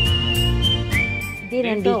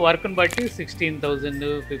 వర్క్ బట్టి 16,000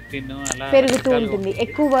 15 అలా పెరుగుతూ ఉంటుంది.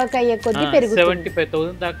 ఎక్కువ వర్క్ అయ్యే కొద్ది పెరుగుతుంది.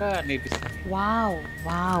 75,000 దాకా నేర్పిస్తుంది. Wow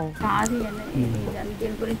wow.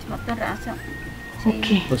 దీని గురించి మొత్తం రాసాం.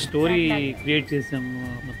 ఓకే, స్టోరీ క్రియేట్ చేసాము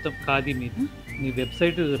మొత్తం ఖాదీ మీద. మీ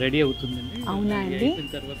వెబ్సైట్ రెడీ అవుతుందండి. అవునా అండి?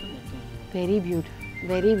 తర్వాత మొత్తం వెరీ బ్యూటిఫుల్,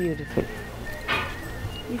 వెరీ బ్యూటిఫుల్.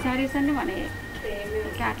 ఈ సారీస్ అన్ని మన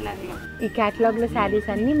ఈ క్యాటలాగ్లో శారీస్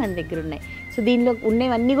అన్నీ మన దగ్గర ఉన్నాయి. సో దీనిలో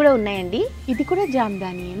ఉన్నవన్నీ కూడా ఉన్నాయండి. ఇది కూడా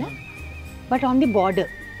జామ్దానియేనా, బట్ ఆన్ ది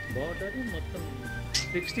బార్డర్ మొత్తం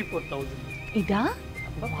 64,000. ఇదా?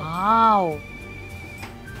 వావ్.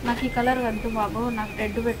 నాకు ఈ కలర్ వద్దు బాబు, నాకు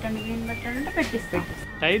రెడ్ పెట్టండి, గ్రీన్ పెట్టండి అంటే పెట్టిస్తాను.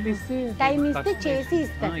 టైం ఇస్తే చేసి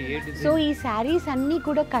ఇస్తాను. సో ఈ శారీస్ అన్నీ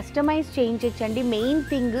కూడా కస్టమైజ్ చేయించండి. మెయిన్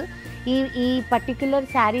థింగ్ ఈ పర్టిక్యులర్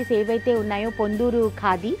శారీస్ ఏవైతే ఉన్నాయో పొందూరు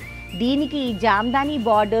ఖాదీ, దీనికి ఈ జామ్దాని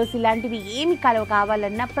బార్డర్స్ ఇలాంటివి ఏమి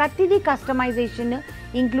కావాలన్నా ప్రతిదీ customization,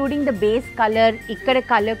 including the base colour, ఇక్కడ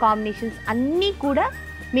కలర్ కాంబినేషన్స్ అన్నీ కూడా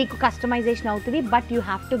మీకు కస్టమైజేషన్ అవుతుంది. But you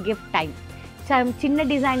have to give time. చిన్న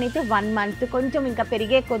డిజైన్ అయితే 1 month, కొంచెం ఇంకా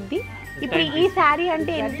పెరిగే కొద్దీ. ఇప్పుడు ఈ శారీ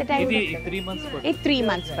అంటే ఎంత టైం? 3 months. 3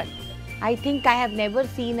 months పడుతుంది. I think I have never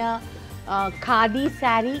seen a khadi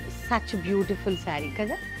saree, such beautiful saree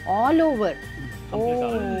kada, all over.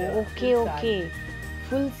 Oh, okay,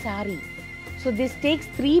 full saree. So this takes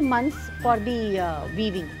 3 months for the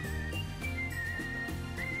weaving.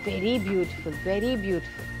 Very beautiful, very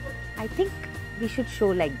beautiful. I think we should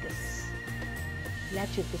show like this. ఇలా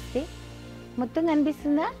చూపిస్తే మొత్తం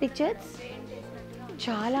కనిపిస్తుందా pictures?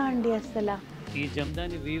 చాలా అండి అసలు. ఈ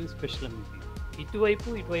Jamdani weave special అండి. ఇటువైపు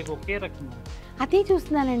ఒకే రకం. అదే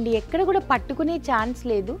చూస్తున్నానండి, ఎక్కడ కూడా పట్టుకునే ఛాన్స్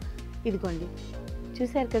లేదు. ఇదిగోండి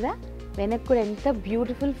చూసారు కదా, వెనక్కి కూడా ఎంత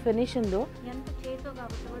బ్యూటిఫుల్ ఫినిష్ ఉందో.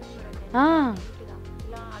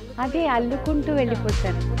 అదే అల్లుకుంటూ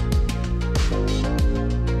వెళ్ళిపోతారు.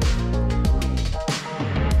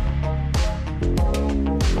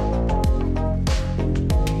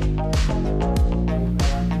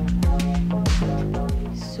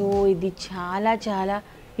 సో ఇది చాలా చాలా,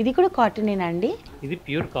 ఇది కూడా కాటనేనా అండి? ఇది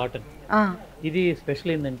ప్యూర్ కాటన్. ఇది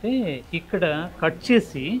స్పెషల్ ఏంటంటే ఇక్కడ కట్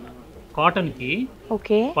చేసి కాటన్ కి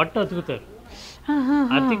ఓకే పట్టు అతుకుతారు.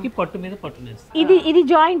 అతికి పట్టు మీద పట్టు నేస్తారు. ఇది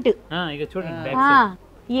జాయింట్. ఇక చూడండి,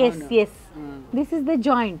 yes this is the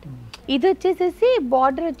joint. ఇది వచ్చేసేసి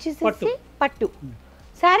బార్డర్ వచ్చేసేసి పట్టు,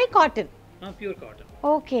 sorry cotton, pure cotton.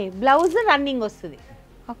 Okay, blouse running వస్తుంది.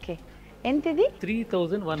 ఓకే, ఎంత ఇది?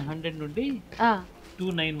 3100 నుండి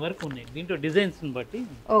 29 వరకు ఉన్నాయి. దీంట్లో డిజైన్స్ బట్టి.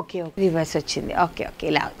 ఓకే, రివర్స్ వచ్చింది. ఓకే,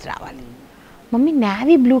 ఇలా రావాలి. మమ్మీ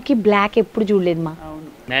నేవీ బ్లూకి బ్లాక్ ఎప్పుడు చూడలేదు మా.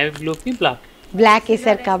 నేవీ బ్లూకి బ్లాక్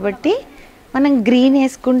వేసారు కాబట్టి మనం గ్రీన్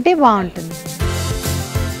వేసుకుంటే బాగుంటుంది.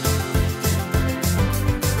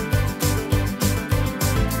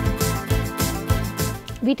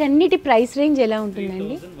 వీటన్నిటి ప్రైస్ రేంజ్ ఎలా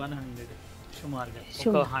ఉంటుందండి? 3100 సుమారుగా,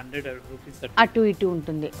 100 రూపీస్ అటు ఇటు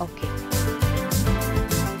ఉంటుంది. ఓకే,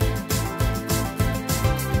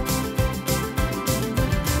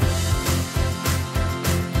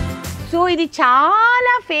 సో ఇది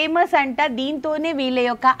చాలా ఫేమస్ అంట. దీంతోనే వీళ్ళ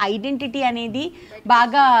యొక్క ఐడెంటిటీ అనేది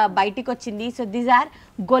బాగా బయటికి వచ్చింది. So these are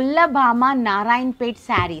Gollabhama Narayanpet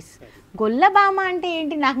saris. Gollabhama అంటే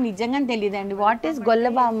ఏంటి నాకు నిజంగా తెలియదండి. What is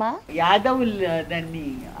Gollabhama? యాదవులు దాన్ని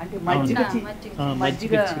అంటే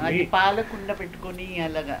మజ్జిగ అది పాలకుండ పెట్టుకొని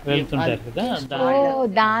అలాగా వెళ్తుంటారు కదా,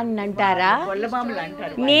 దాన్ని అంటారా? గొల్లభామలు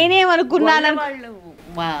అంటారు. నేనేమనుకున్నాను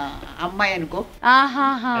మా అమ్మాయి అనుకో.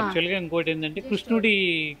 యాక్చువల్గా ఇంకోటి ఏంటంటే కృష్ణుడి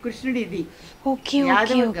ఇది. ఓకే,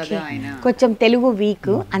 కొంచెం తెలుగు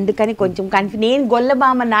వీక్, అందుకని కొంచెం కన్ఫ్యూజ్. నేను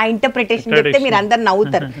గొల్లబామ నా ఇంటర్ప్రిటేషన్ చెప్తే మీరు అందరు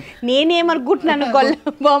నవ్వుతారు. నేనేమనుకుంటున్నాను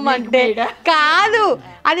గొల్లబామ అంటే కాదు,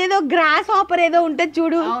 అదేదో గ్రాస్ ఆపర్ ఏదో ఉంటుంది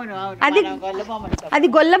చూడు, అది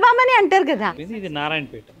గొల్లబామనే అంటారు కదా. ఇది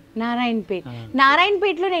నారాయణపేట.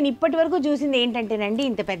 నారాయణపేటలో నేను ఇప్పటి వరకు చూసింది ఏంటంటేనండి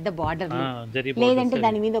ఇంత పెద్ద బార్డర్, లేదంటే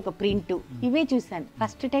దాని మీద ఒక ప్రింట్, ఇవే చూసాను.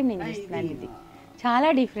 ఫస్ట్ టైం నేను చూస్తున్నాను. ఇది చాలా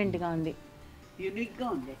డిఫరెంట్ గా ఉంది.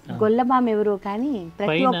 గొల్లబామ ఎవరో కానీ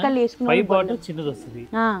ప్రతి ఒక్కళ్ళు వేసుకున్న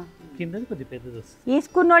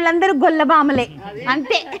వాళ్ళందరూ గొల్లబామలే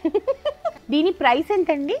అంతే. దీని ప్రైస్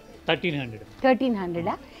ఎంతండి?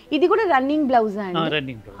 1300. ఇది కూడా రన్నింగ్ బ్లౌజ్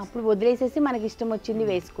అండి. అప్పుడు వదిలేసేసి మనకి ఇష్టం వచ్చింది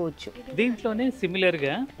వేసుకోవచ్చు. దీంట్లోనే సిమిలర్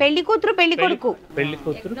గా పెళ్లి కూతురు పెళ్లి కొడుకు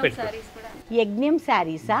యజ్ఞం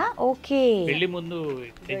శారీసా? ఓకే, పెళ్లి ముందు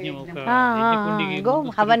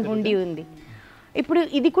హవన్ హుండీ ఉంది. ఇప్పుడు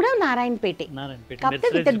ఇది కూడా నారాయణపేట, కాకపోతే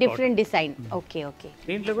విత్ డిఫరెంట్ డిజైన్. ఓకే,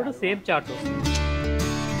 దీంట్లో కూడా సేమ్ చార్ట్.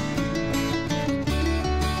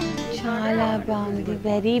 చాలా బాగుంది,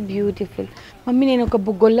 వెరీ బ్యూటిఫుల్. మమ్మీ నేను ఒక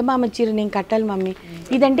గొల్లమామ చీర నేను కట్టాలి మమ్మీ.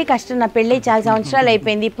 ఇదంటే కష్టం, నా పెళ్ళి చాలా సంవత్సరాలు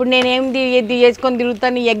అయిపోయింది. ఇప్పుడు నేనేం చేసుకొని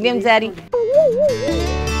తిరుగుతాను యజ్ఞం శారీ.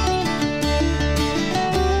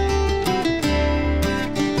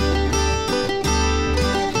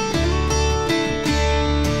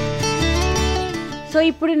 సో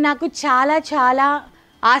ఇప్పుడు నాకు చాలా చాలా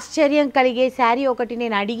ఆశ్చర్యం కలిగే శారీ ఒకటి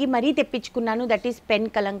నేను అడిగి మరీ తెప్పించుకున్నాను. దట్ ఈస్ పెన్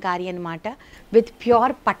కలంకారీ అనమాట, విత్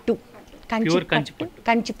ప్యూర్ పట్టు,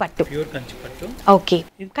 కంచి పట్టు. ఓకే,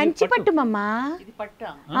 కంచి పట్టు మమ్మా.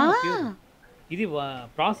 ఇది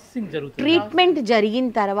ప్రాసెసింగ్ జరుగుతుంది, ట్రీట్మెంట్ జరిగిన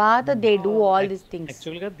తర్వాత they do all this things.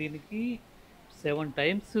 Actual గా దీనికి 7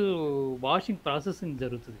 times వాషింగ్ ప్రాసెసింగ్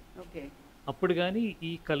జరుగుతుంది. ఓకే, అప్పుడు కానీ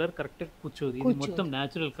ఈ కలర్ కరెక్ట్ కూర్చోదు. ఇది మొత్తం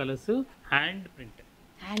natural colours, hand print,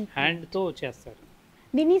 hand తో చేస్తారు.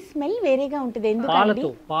 దీని స్మెల్ వేరేగా ఉంటుంది ఎందుకండి?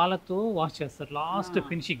 పాలతో వాష్ చేస్తారు లాస్ట్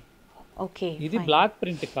ఫినిషింగ్. ఓకే, ఇది బ్లాక్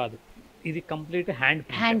ప్రింట్ కాదు, ఇది complete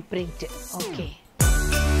hand print. Okay,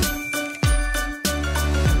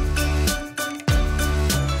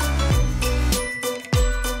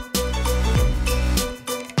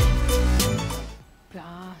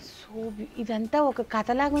 so ఇదంతా ఒక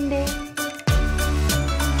కథలాగుందే.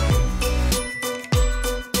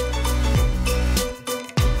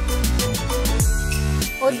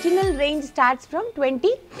 Original range starts from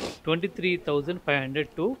 23,500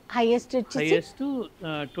 to highest వచ్చేసి highest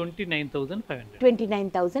 29,500.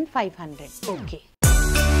 29,500. ఓకే.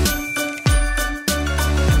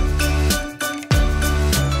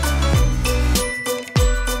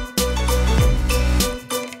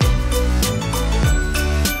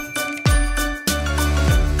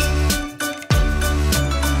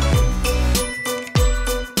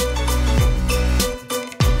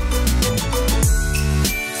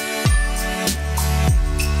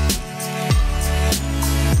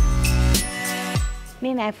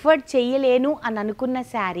 నేను ఎఫర్ట్ చేయలేను అని అనుకున్న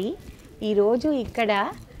శారీ ఈరోజు ఇక్కడ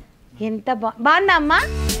ఎంత బాగుందా అమ్మా?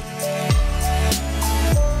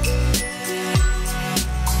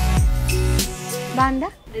 బాగుందా?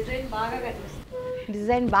 డిజైన్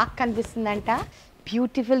బాగా కనిపిస్తుందంట.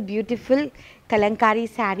 Beautiful beautiful Kalamkari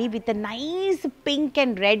sari with nice pink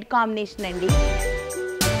and red combination అండి.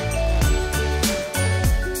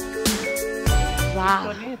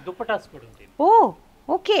 ఓ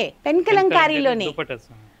ఓకే, పెన్ కలంకారీలోనే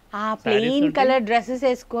ఆ ప్లెయిన్ కలర్ డ్రెస్సెస్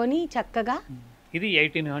వేసుకొని చక్కగా. ఇది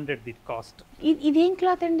 1800 కాస్ట్. ఇదేం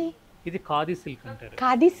క్లాత్ అండి? ఇది ఖాదీ సిల్క్ అంటారు.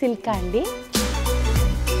 ఖాదీ సిల్క్ అండి.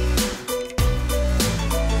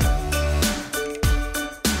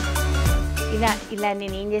 ఇలా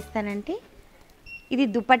నేను ఏం చేస్తానంటే, ఇది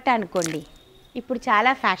దుపట్టా అనుకోండి, ఇప్పుడు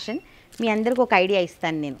చాలా ఫ్యాషన్. మీ అందరికి ఒక ఐడియా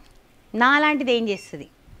ఇస్తాను నేను. నా లాంటిది ఏం చేస్తుంది,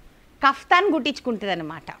 కఫ్తాన్ కుట్టించుకుంటుంది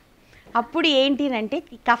అనమాట. అప్పుడు ఏంటి అంటే,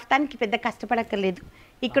 కఫ్తాన్కి పెద్ద కష్టపడక్కర్లేదు.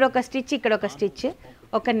 ఇక్కడ ఒక స్టిచ్, ఇక్కడ ఒక స్టిచ్,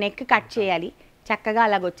 ఒక నెక్ కట్ చేయాలి, చక్కగా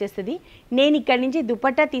అలాగ వచ్చేస్తుంది. నేను ఇక్కడి నుంచి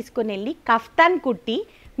దుపట్టా తీసుకొని వెళ్ళి కఫ్తాన్ కుట్టి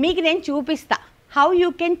మీకు నేను చూపిస్తా how you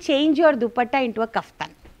can change your dupatta into a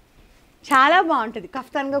kaftan. చాలా బాగుంటుంది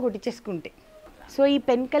కఫ్తాన్గా కుట్టించేసుకుంటే. సో ఈ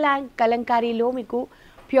పెన్ కలంకారీలో మీకు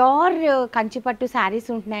ప్యూర్ కంచిపట్టు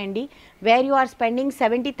శారీస్ ఉంటున్నాయండి. Where you are spending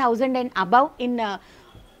 70,000 and above in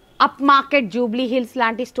up market, Jubilee hills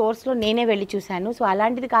లాంటి స్టోర్స్లో నేనే వెళ్ళి చూశాను. సో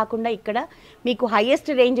అలాంటిది కాకుండా ఇక్కడ మీకు హైయెస్ట్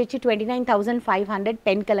రేంజ్ వచ్చి 29,500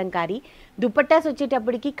 పెన్ కలంకారీ. దుపట్టాస్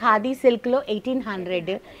వచ్చేటప్పటికి ఖాదీ సిల్క్లో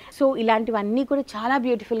 1800. సో ఇలాంటివన్నీ కూడా చాలా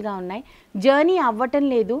బ్యూటిఫుల్గా ఉన్నాయి. జర్నీ అవ్వటం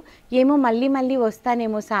లేదు, ఏమో మళ్ళీ మళ్ళీ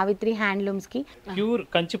వస్తానేమో సావిత్రి హ్యాండ్లూమ్స్కి. ప్యూర్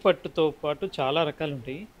కంచిపట్టుతో పాటు చాలా రకాలు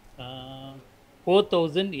ఉంటాయి.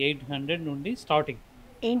 4,800 నుండి స్టార్టింగ్.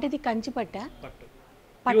 ఏంటిది కంచిపట్ట?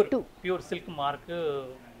 పట్టు pure silk mark.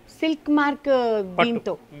 Silk mark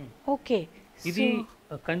దీంతో. ఓకే. ఇది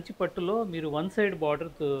కంచి పట్టులో మీరు వన్ సైడ్ బార్డర్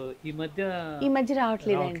ఈ మధ్య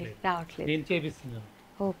రావట్లేదండి, రావట్లేదు. నేను చేపిస్తున్నాను.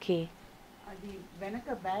 ఓకే. అది వెనక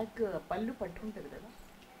బ్యాక్ పళ్ళు పట్టుకుంటది కదా?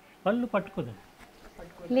 పళ్ళు పట్టుకోదండి.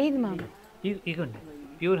 లేదు మమ్మీ, ఇగోండి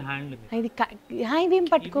ప్యూర్ హ్యాండ్. ఇదేం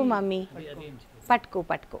పట్టుకో మమ్మీ, పట్టుకో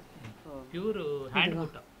ప్యూర్ హ్యాండ్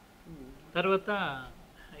బుట్ట. తర్వాత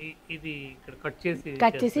ఇది ఇక్కడ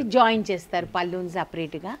కట్ చేసి జాయిన్ చేస్తారు పళ్ళుని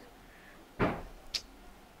సపరేట్గా,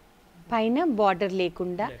 పైన బార్డర్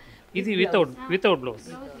లేకుండా. ఇది వితౌట్ బ్లౌజ్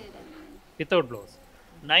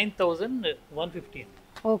 9,150.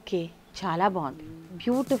 ఓకే, చాలా బాగుంది,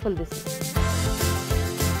 బ్యూటిఫుల్ దిస్.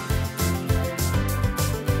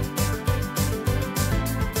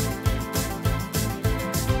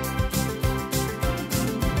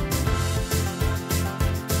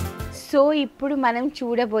 సో ఇప్పుడు మనం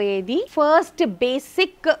చూడబోయేది ఫస్ట్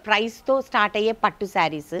బేసిక్ ప్రైస్తో స్టార్ట్ అయ్యే పట్టు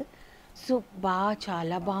శారీస్. సో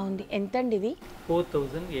చాలా బాగుంది. ఎంతండి ఇది?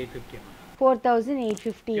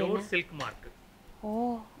 4,850. Silk mark. ఓ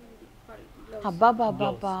అబ్బా,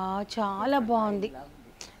 చాలా బాగుంది.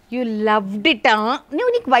 You loved it.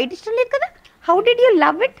 నువ్వు, నీకు వైట్ ఇష్టం లేదు కదా? How did you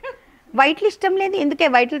love it? వైట్లు ఇష్టం లేదు, ఎందుకే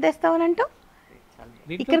వైట్లు తెస్తావని అంటావు?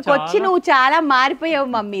 ఇక్కడికి వచ్చి నువ్వు చాలా మారిపోయావు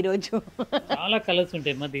మమ్మీ రోజు. చాలా కలర్స్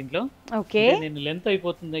ఉంటాయి మా దీంట్లో. ఓకే, నేను లెంత్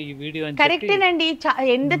అయిపోతుంది ఈ వీడియో అని. కరెక్టేనండి,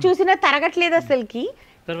 ఎంత చూసినా తరగట్లేదు అసలుకి.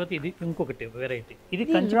 తర్వాత ఇది ఇంకొకటి వెరైటీ. ఇది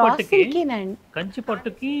కంచి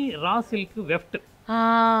పట్టుకి రా సిల్క్ వెఫ్ట్.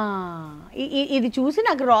 ఇది చూసి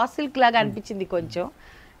నాకు రా సిల్క్ లాగా అనిపించింది, కొంచెం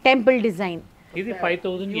టెంపుల్ డిజైన్. ఇది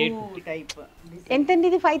 5,850. ఎంతండి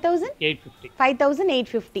ఇది?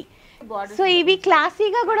 5,850. సో ఇవి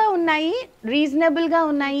క్లాసీగా కూడా ఉన్నాయి, రీజనబుల్ గా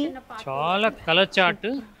ఉన్నాయి. చాలా కలర్ చార్ట్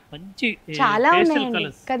మంచి చాలా ఉన్నాయి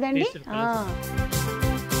కదండి.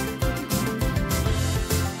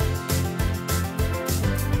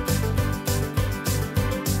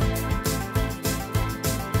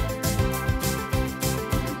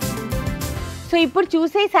 సో ఇప్పుడు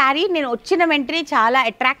చూసే శారీ నేను వచ్చిన వెంటనే చాలా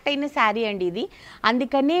అట్రాక్ట్ అయిన శారీ అండి ఇది.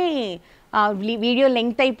 అందుకనే వీడియో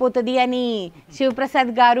లెంగ్త్ అయిపోతుంది అని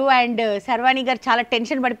శివప్రసాద్ గారు అండ్ శర్వాణి గారు చాలా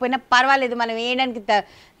టెన్షన్ పడిపోయినా పర్వాలేదు మనం వేయడానికి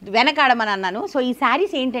వెనకాడమని అన్నాను. సో ఈ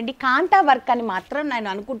శారీస్ ఏంటండి కాంతా వర్క్ అని మాత్రం నేను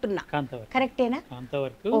అనుకుంటున్నా, కరెక్టేనా? కాంతా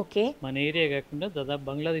వర్క్ ఓకే, మన ఏరియా కాకుండా దాదాపు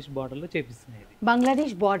బంగ్లాదేశ్ బార్డర్ లో చేపిస్తున్నాయి.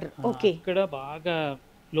 బంగ్లాదేశ్ బార్డర్. ఓకే, ఇక్కడ బాగా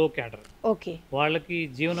లో క్యాడర్, ఓకే, వాళ్ళకి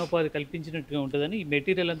జీవనోపాధి కల్పించినట్టుగా ఉంటుందని ఈ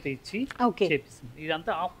మెటీరియల్ అంతా ఇచ్చి చేపిస్తుంది.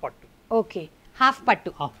 ఇదంతా హాఫ్ పట్టు. ఓకే, హాఫ్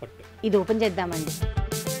పట్టు. హాఫ్ పట్టు ఇది ఓపెన్ చేద్దామండి.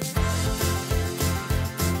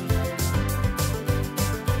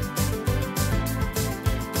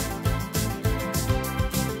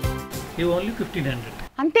 ఓన్లీ 1500.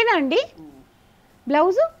 అంతేనా అండి?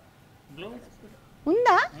 బ్లౌజ్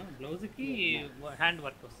ఉందా? బ్లౌజ్ కి హ్యాండ్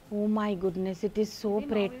వర్క్ వస్తుంది. Oh my goodness, it is so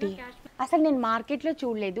pretty. అసలు నేను మార్కెట్లో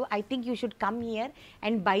చూడలేదు. I think you should come here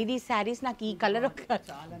and by these saris. నాకు ఈ కలర్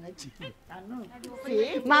చాలా నచ్చింది.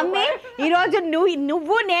 మమ్మీ ఈరోజు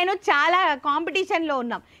నువ్వు నేను చాలా కాంపిటీషన్లో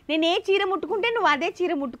ఉన్నాం. నేను ఏ చీర ముట్టుకుంటే నువ్వు అదే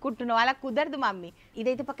చీర ముట్టుకుంటున్నావు, అలా కుదరదు మమ్మీ.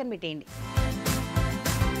 ఇదైతే పక్కన పెట్టేయండి.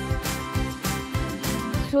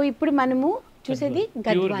 సో ఇప్పుడు మనము చూసేది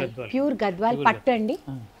గద్వాల్, ప్యూర్ గద్వాల్ పట్టు అండి.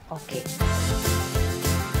 ఓకే,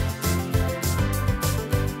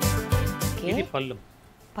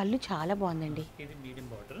 పళ్ళు చాలా బాగుందండి. ఇది మీడియం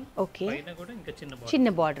బార్డర్. ఓకే, పైన కూడా ఇంకా చిన్న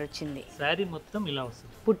బార్డర్ వచ్చింది. సారీ మొత్తం ఇలా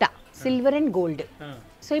వస్తుంది, పుట సిల్వర్ అండ్ గోల్డ్.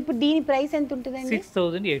 సో ఇప్పుడు దీని ప్రైస్ ఎంత ఉంటుందండి?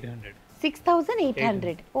 6800.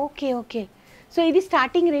 6800. Okay, okay. సో ఇది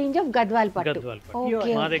స్టార్టింగ్ రేంజ్ ఆఫ్ గద్వాల్ పట్టు.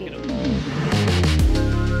 ఓకే, మా దగ్గర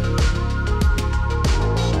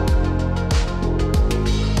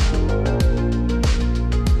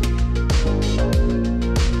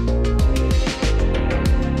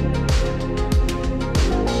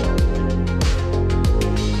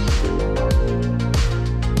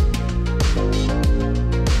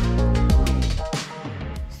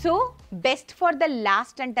బెస్ట్ ఫర్ ద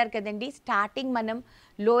లాస్ట్ అంటారు కదండి. స్టార్టింగ్ మనం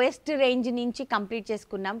లోయెస్ట్ రేంజ్ నుంచి కంప్లీట్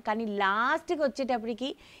చేసుకున్నాం, కానీ లాస్ట్కి వచ్చేటప్పటికి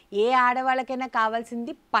ఏ ఆడవాళ్ళకైనా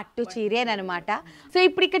కావాల్సింది పట్టు చీరేనమాట. సో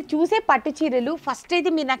ఇప్పుడు ఇక్కడ చూసే పట్టు చీరలు ఫస్ట్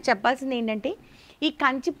అయితే మీరు నాకు చెప్పాల్సింది ఏంటంటే, ఈ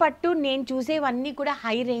కంచి పట్టు నేను చూసేవన్నీ కూడా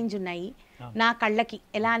హై రేంజ్ ఉన్నాయి. నా కళ్ళకి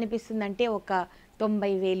ఎలా అనిపిస్తుంది అంటే ఒక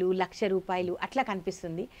 90,000, 1,00,000 రూపాయలు అట్లా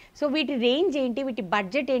కనిపిస్తుంది. సో వీటి రేంజ్ ఏంటి, వీటి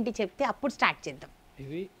బడ్జెట్ ఏంటి చెప్తే అప్పుడు స్టార్ట్ చేద్దాం.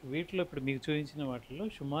 ఇవి వీటిలో ఇప్పుడు మీకు చూపించిన వాటిలో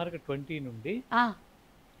సుమారుగా 20 నుండి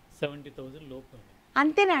 70,000 లోపు.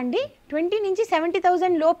 అంతేనా అండి? 20 నుంచి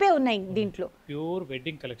 70,000 లోపే ఉన్నాయి దీంట్లో. Pure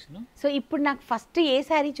wedding collection. సో ఇప్పుడు నాకు ఫస్ట్ ఏ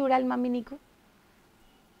శారీ చూడాలి మమ్మీ నీకు?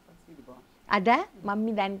 అదా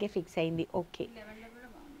మమ్మీ దానికే ఫిక్స్ అయింది. ఓకే,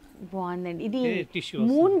 బాగుందండి. ఇది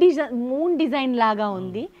మూన్ డిజైన్ లాగా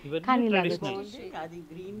ఉంది, కానీ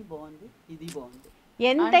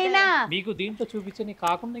ఎంతైనా మీకు దీంట్లో చూపించని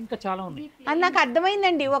కాకుండా ఇంకా చాలా ఉన్నాయి. అది నాకు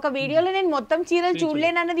అర్థమైందండి. ఒక వీడియోలో నేను మొత్తం చీరలు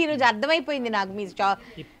చూడలేనన్నది ఈరోజు అర్థమైపోయింది నాకు.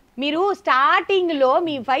 మీరు స్టార్టింగ్ లో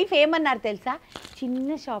మీ వైఫ్ ఏమన్నారు తెలుసా?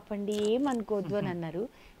 చిన్న షాప్ అండి, ఏమనుకోవద్దు అని అన్నారు.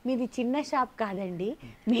 మీది చిన్న షాప్ కాదండి,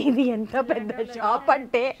 మీది ఎంత పెద్ద షాప్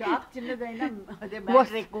అంటే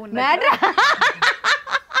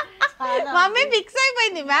మమ్మీ ఫిక్స్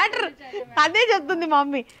అయిపోయింది మ్యాటర్. అదే చెప్తుంది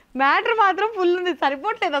మమ్మీ, మ్యాటర్ మాత్రం ఫుల్ ఉంది,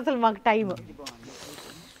 సరిపోవట్లేదు అసలు మాకు టైం.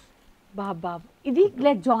 బాబా ఇది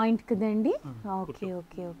ఇలా జాయింట్ కదండి. Okay,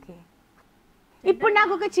 okay, okay. ఇప్పుడు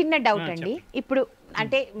నాకు ఒక చిన్న డౌట్ అండి. ఇప్పుడు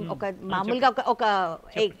అంటే ఒక మామూలుగా ఒక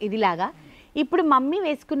ఇదిలాగా ఇప్పుడు మమ్మీ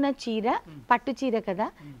వేసుకున్న చీర పట్టు చీర కదా,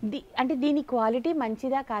 అంటే దీని క్వాలిటీ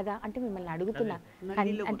మంచిదా కాదా అంటే మిమ్మల్ని అడుగుతున్నా.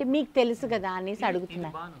 అంటే మీకు తెలుసు కదా అనేసి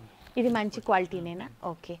అడుగుతున్నా. ఇది మంచి క్వాలిటీనేనా?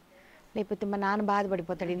 ఓకే, లేకపోతే మా నాన్న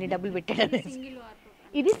బాధపడిపోతాడు ఇన్ని డబ్బులు పెట్టాడు అనేసి.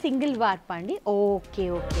 ఇది సింగిల్ వార్ప్ అండి. Okay,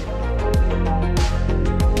 okay.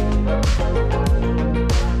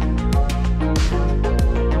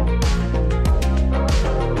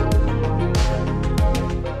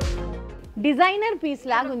 డిజైనర్ పీస్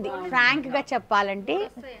లాగా ఉంది ఫ్రాంక్ గా చెప్పాలంటే.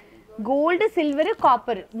 గోల్డ్, సిల్వర్,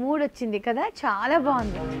 కాపర్ 3 వచ్చింది కదా, చాలా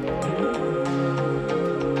బాగుంది.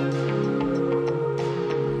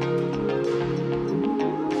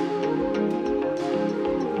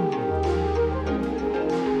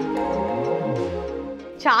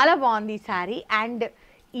 చాలా బాగుంది ఈ శారీ. అండ్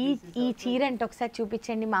ఈ చీర అంటే ఒకసారి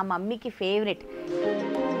చూపించండి, మా మమ్మీకి ఫేవరెట్.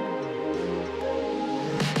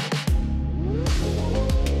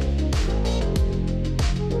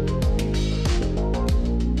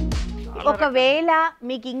 ఒకవేళ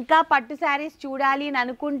మీకు ఇంకా పట్టు శారీస్ చూడాలి అని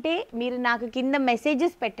అనుకుంటే మీరు నాకు కింద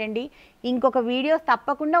మెసేజెస్ పెట్టండి. ఇంకొక వీడియోస్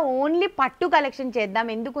తప్పకుండా ఓన్లీ పట్టు కలెక్షన్ చేద్దాం.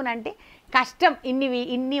 ఎందుకునంటే కష్టం,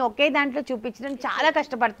 ఇన్ని ఒకే దాంట్లో చూపించడం చాలా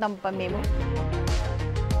కష్టపడుతున్నాం మేము.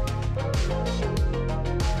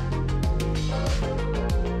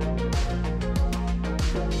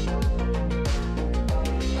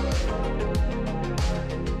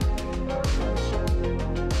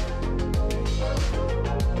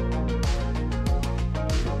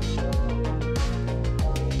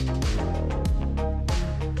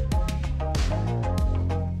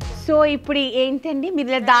 సో ఇప్పుడు ఏంటండి మీరు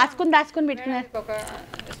ఇలా దాచుకొని పెట్టుకున్నారు? ఒక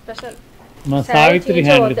స్పెషల్ మా సావిత్రి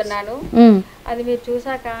చూపించబోతున్నాను. అది మీరు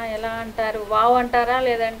చూసాక ఎలా అంటారు, వావ్ అంటారా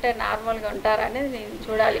లేదంటే నార్మల్గా ఉంటారా అనేది నేను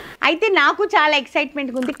చూడాలి. అయితే నాకు చాలా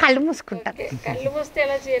ఎక్సైట్మెంట్ ఉంది. కళ్ళు మూసుకుంటాను. కళ్ళు మూస్తే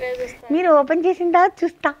ఎలా చూస్తా? మీరు ఓపెన్ చేసిన తర్వాత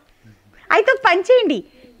చూస్తా. అయితే ఒక పని చేయండి,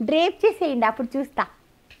 డ్రేప్ చేసేయండి, అప్పుడు చూస్తా.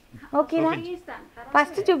 ఓకేనా?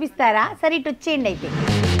 ఫస్ట్ చూపిస్తారా? సరే ఇటు వచ్చేయండి అయితే.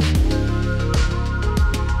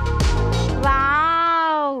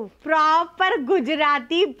 వావ్, ప్రాపర్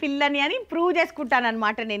గుజరాతీ పిల్లని అని ప్రూవ్ చేసుకుంటాను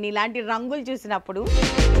అనమాట నేను ఇలాంటి రంగులు చూసినప్పుడు.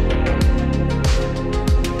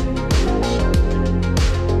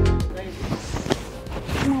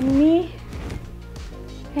 మమ్మీ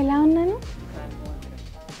ఎలా ఉన్నాను?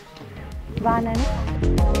 బాగున్నాను.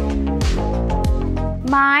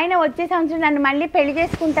 మా ఆయన వచ్చే సంవత్సరం నన్ను మళ్ళీ పెళ్లి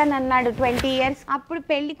చేసుకుంటాను అన్నాడు 20 years. అప్పుడు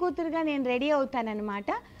పెళ్లి కూతురుగా నేను రెడీ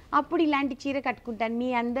అవుతానన్నమాట. అప్పుడు ఇలాంటి చీర కట్టుకుంటాను. మీ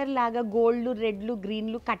అందరిలాగా గోల్డ్లు, రెడ్లు,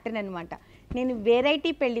 గ్రీన్లు కట్టనమాట. నేను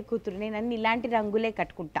వెరైటీ పెళ్లి కూతురు. నేను అన్ని ఇలాంటి రంగులే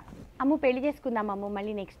కట్టుకుంటా. అమ్ము పెళ్లి చేసుకుందాం అమ్ము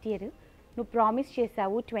మళ్ళీ నెక్స్ట్ ఇయర్. నువ్వు ప్రామిస్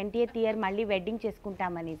చేసావు 20th year మళ్ళీ వెడ్డింగ్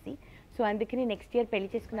చేసుకుంటామనేసి. సో అందుకని నెక్స్ట్ ఇయర్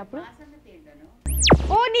పెళ్లి చేసుకున్నప్పుడు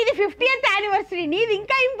ఓ నీది 50th anniversary, నీది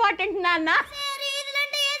ఇంకా ఇంపార్టెంట్ నాన్న.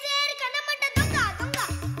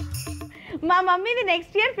 మా మమ్మీది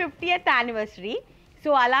next year 50th anniversary. So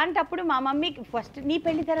అలాంటప్పుడు మా మమ్మీకి ఫస్ట్ నీ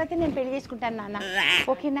పెళ్లి తర్వాత నేను పెళ్లి చేసుకుంటాను నాన్న,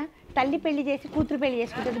 ఓకేనా? తల్లి పెళ్లి చేసి కూతురు పెళ్లి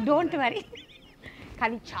చేసుకుంటాను, డోంట్ వరీ.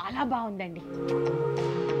 కానీ చాలా బాగుందండి.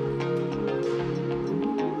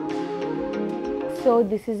 So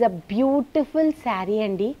this is a beautiful sari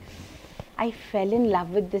అండి. I fell in love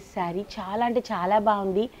with this sari. చాలా అంటే చాలా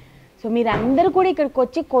బాగుంది. సో మీరు అందరూ కూడా ఇక్కడికి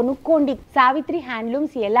వచ్చి కొనుక్కోండి. సావిత్రి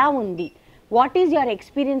హ్యాండ్లూమ్స్ ఎలా ఉంది, వాట్ ఈజ్ యువర్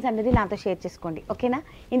ఎక్స్పీరియన్స్ అనేది నాతో షేర్ చేసుకోండి, ఓకేనా?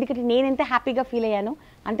 ఎందుకంటే నేను ఎంత హ్యాపీగా ఫీల్ అయ్యానో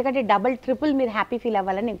అంతకంటే డబల్ ట్రిపుల్ మీరు హ్యాపీ ఫీల్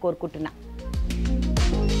అవ్వాలని నేను కోరుకుంటున్నా.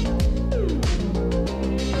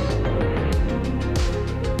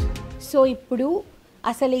 సో ఇప్పుడు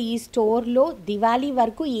అసలు ఈ స్టోర్లో దివాళీ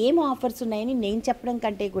వరకు ఏం ఆఫర్స్ ఉన్నాయని నేను చెప్పడం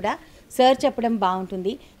కంటే కూడా సార్ చెప్పడం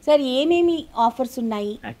బాగుంటుంది. సార్ ఏమేమి ఆఫర్స్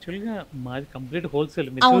ఉన్నాయి? యాక్చువల్గా మాది కంప్లీట్ హోల్సేల్.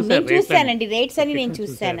 అవును, నేను చూసానండి, రేట్స్ అని నేను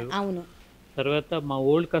చూసాను. అవును. తర్వాత మా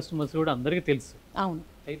ఓల్డ్ కస్టమర్స్ కూడా అందరికీ తెలుసు. అవును.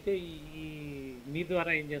 అయితే ఈ మీ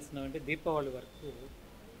ద్వారా ఏం చేస్తున్నాం అంటే దీపావళి వరకు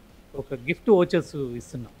ఒక గిఫ్ట్ ఓచర్స్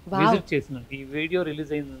ఇస్తున్నాం. విజిట్ చేస్తున్నాం ఈ వీడియో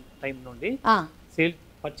రిలీజ్ అయిన టైం నుండి సేల్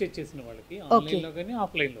పర్చేజ్ చేసిన వాళ్ళకి ఆన్లైన్లో కానీ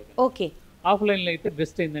ఆఫ్లైన్లో కానీ. ఓకే. ఆఫ్లైన్లో అయితే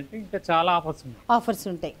బెస్ట్ ఏంటంటే ఇంకా చాలా ఆఫర్స్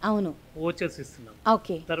ఉంటాయి. అవును, ఓచర్స్ ఇస్తున్నాం.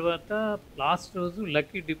 ఓకే. తర్వాత లాస్ట్ రోజు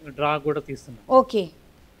లక్కీ డ్రా కూడా తీస్తున్నాం. ఓకే.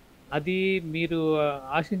 అది మీరు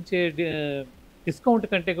ఆశించే డిస్కౌంట్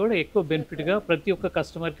కంటే కూడా ఎక్కువ బెనిఫిట్ గా ప్రతి ఒక్క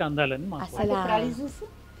కస్టమర్ కి అందాలని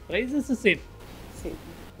ప్రైజెస్ సేమ్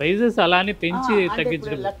ప్రైజెస్ అలానే పెంచి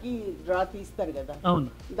తగ్గించడం. అవును,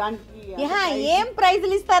 ఏం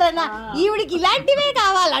ప్రైజులు ఇస్తారన్నా? ఈవిడికి ఇలాంటివే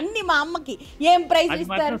కావాలి అన్ని. మా అమ్మకి ఏం ప్రైజులు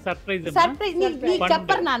ఇస్తారు? సర్ప్రైజ్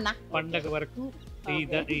చెప్పరు నాన్న. పండగ వరకు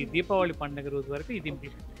ఈ దీపావళి పండగ రోజు వరకు ఇది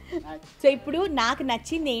ఇంప్లిమెంట్. సో ఇప్పుడు నాకు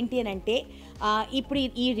నచ్చింది ఏంటి అని అంటే ఇప్పుడు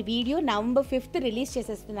ఈ video November 5th release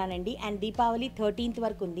చేసేస్తున్నానండి. And Deepavali 13th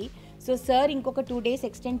వరకు ఉంది. సో సార్ ఇంకొక 2 days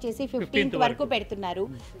ఎక్స్టెండ్ చేసి 15th వరకు పెడుతున్నారు.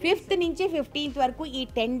 5th నుంచి 15th వరకు ఈ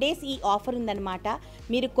 10 days ఈ ఆఫర్ ఉందన్నమాట.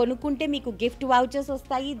 మీరు కొనుక్కుంటే మీకు గిఫ్ట్ వౌచర్స్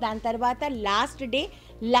వస్తాయి. దాని తర్వాత లాస్ట్ డే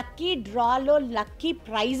లక్కీ డ్రాలో లక్కీ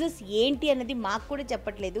ప్రైజెస్ ఏంటి అన్నది మాకు కూడా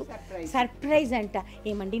చెప్పట్లేదు. సర్ప్రైజ్ అంట.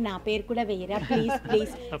 ఏమండి నా పేరు కూడా వేయరా please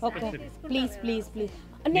please, okay please please please.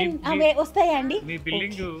 వస్తాయా అండి?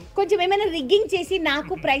 కొంచెం ఏమైనా రిగ్గింగ్ చేసి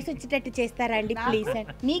నాకు ప్రైస్ వచ్చేటట్టు చేస్తారా అండి ప్లీజ్?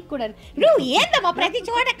 నీకు కూడా నువ్వు ఏందమ్మా ప్రతి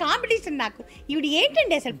చోట కాంపిటీషన్. నాకు ఇవి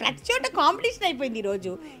ఏంటండి అసలు ప్రతి చోట కాంపిటీషన్ అయిపోయింది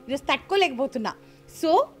ఈరోజు తట్టుకోలేకపోతున్నా.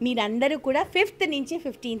 సో మీరందరూ కూడా 5th నుంచి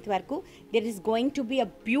 15th వరకు there is going to be a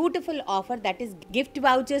beautiful offer, that is gift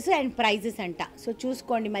vouchers and prices అంట. సో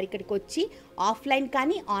చూసుకోండి మరి ఇక్కడికి వచ్చి ఆఫ్లైన్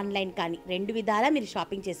కానీ ఆన్లైన్ కానీ 2 విధాలా మీరు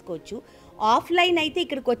షాపింగ్ చేసుకోవచ్చు. ఆఫ్లైన్ అయితే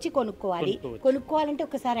ఇక్కడికి వచ్చి కొనుక్కోవాలంటే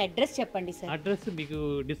ఒకసారి అడ్రస్ చెప్పండి సార్. అడ్రస్ మీకు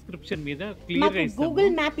డిస్క్రిప్షన్ మీద క్లియర్ గా ఇస్తాము. గూగుల్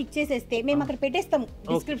మ్యాప్ ఇచ్చేసేస్తే మేము అక్కడ పెట్టేస్తాం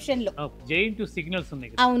డిస్క్రిప్షన్ లో. జైంట్ సిగ్నల్స్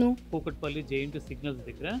ఉన్నాయి. అవును, కూకట్పల్లి జైంట్ సిగ్నల్స్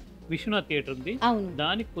దగ్గర విశ్వనాథ్ థియేటర్ ఉంది. అవును,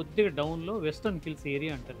 దానికి కొద్దిగా డౌన్ లో వెస్టర్న్ హిల్స్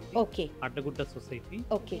ఏరియా అంటారు. ఓకే. అడ్డగుట్ట సొసైటీ.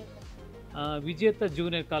 ఓకే. విజేత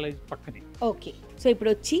జూనియర్ కాలేజ్ పక్కనే. ఓకే. సో ఇప్పుడు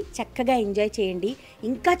వచ్చి చక్కగా ఎంజాయ్ చేయండి.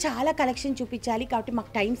 ఇంకా చాలా కలెక్షన్ చూపించాలి కాబట్టి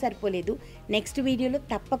మాకు టైం సరిపోలేదు. నెక్స్ట్ వీడియోలో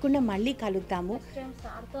తప్పకుండా మళ్ళీ కలుద్దాము.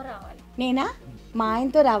 నేనా? మా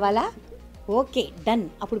ఆయనతో రావాలా? Okay done.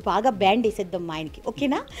 అప్పుడు బాగా బ్యాండ్ వేసేద్దాం మా ఆయనకి,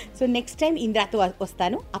 ఓకేనా? సో నెక్స్ట్ టైం ఇంద్రాతో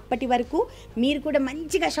వస్తాను. అప్పటి వరకు మీరు కూడా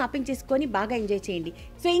మంచిగా షాపింగ్ చేసుకొని బాగా ఎంజాయ్ చేయండి.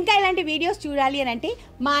 సో ఇంకా ఇలాంటి వీడియోస్ చూడాలి అని అంటే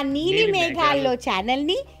మా నీలి మేఘాల్లో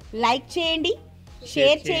ఛానల్ని లైక్ చేయండి,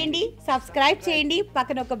 షేర్ చేయండి, సబ్స్క్రైబ్ చేయండి.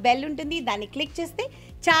 పక్కన ఒక బెల్ ఉంటుంది, దాన్ని క్లిక్ చేస్తే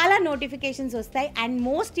చాలా నోటిఫికేషన్స్ వస్తాయి. And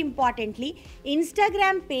most importantly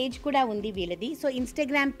Instagram page కూడా ఉంది వీళ్ళది. సో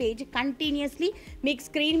ఇన్స్టాగ్రామ్ పేజ్ కంటిన్యూస్లీ మీకు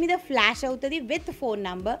స్క్రీన్ మీద ఫ్లాష్ అవుతుంది with phone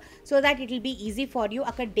number, so that it will be easy for you.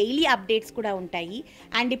 అక్కడ డైలీ అప్డేట్స్ కూడా ఉంటాయి.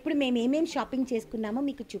 అండ్ ఇప్పుడు మేము ఏమేమి షాపింగ్ చేసుకున్నామో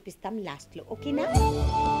మీకు చూపిస్తాం లాస్ట్లో, ఓకేనా?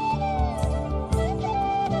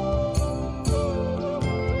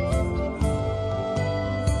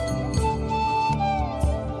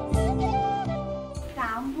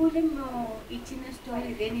 తాంబూలం ఇచ్చిన స్టోర్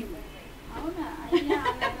ఇదేనేమో. అవునా?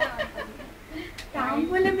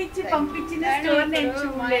 తాంబూలం ఇచ్చి పంపించిన స్టోర్ నేను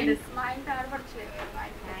చూడలేదు. మా ఇంటి ఆడపడలేదు.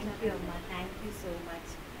 థ్యాంక్ యూ అమ్మా, thank you so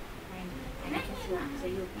much.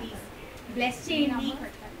 Please bless చేయండి.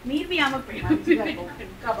 మీరు మీ అమ్మ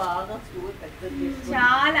ఇంకా బాగా స్టోర్ పెద్దది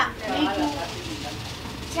చాలా మీకు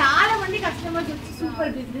చాలా మంది కస్టమర్స్ వచ్చి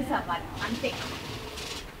సూపర్ బిజినెస్ అవ్వాలి అంతే.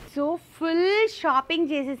 So full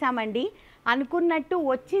shopping చేసేసామండి. అనుకున్నట్టు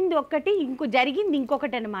వచ్చింది ఒకటి, జరిగింది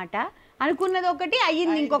ఇంకొకటి అనమాట. అనుకున్నది ఒకటి,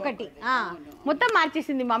 అయ్యింది ఇంకొకటి. మొత్తం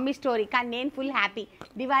మార్చేసింది మమ్మీ స్టోరీ. కానీ నేను ఫుల్ హ్యాపీ.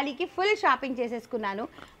 దివాళీకి ఫుల్ షాపింగ్ చేసేసుకున్నాను.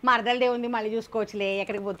 మరదలదే ఉంది, మళ్ళీ చూసుకోవచ్చులే,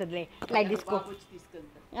 ఎక్కడికి పోతుందిలే, లైట్ తీసుకో.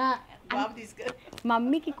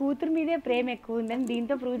 మమ్మీకి కూతురు మీదే ప్రేమ ఎక్కువ ఉందని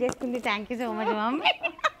దీంతో ప్రూవ్ చేసుకుంది. Thank you so much mummy.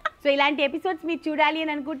 So ఇలాంటి ఎపిసోడ్స్ మీరు చూడాలి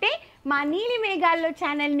అని అనుకుంటే మా నీలి మేఘాల్లో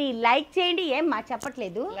ఛానల్ని లైక్ చేయండి. ఏం మా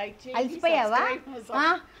చెప్పట్లేదు, అలసిపోయావా?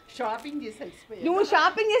 షాపింగ్ చేసి నువ్వు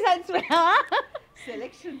షాపింగ్ చేసి అలసిపోయావా?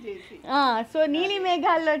 సెలెక్షన్ చేసి. సో నీలి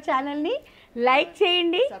మేఘాల్లో ఛానల్ని లైక్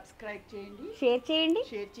చేయండి, సబ్స్క్రైబ్ చేయండి, షేర్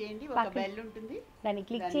చేయండి, ఒక బెల్ ఉంటుంది దాన్ని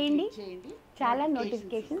క్లిక్ చేయండి. చాలా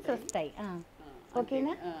నోటిఫికేషన్స్ వస్తాయి.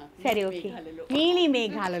 ఓకేనా? సరే, ఓకే. నీలి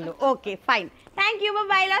మేఘాలలో. Okay, fine. Thank you,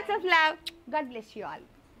 by, lots of love, God bless you all.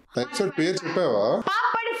 పేరు చెప్పావా?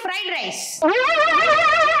 Papad fried rice.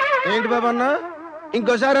 ఏంటి బాబా అన్న,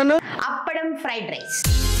 ఇంకోసారి అన్న. అప్పడం ఫ్రైడ్ రైస్.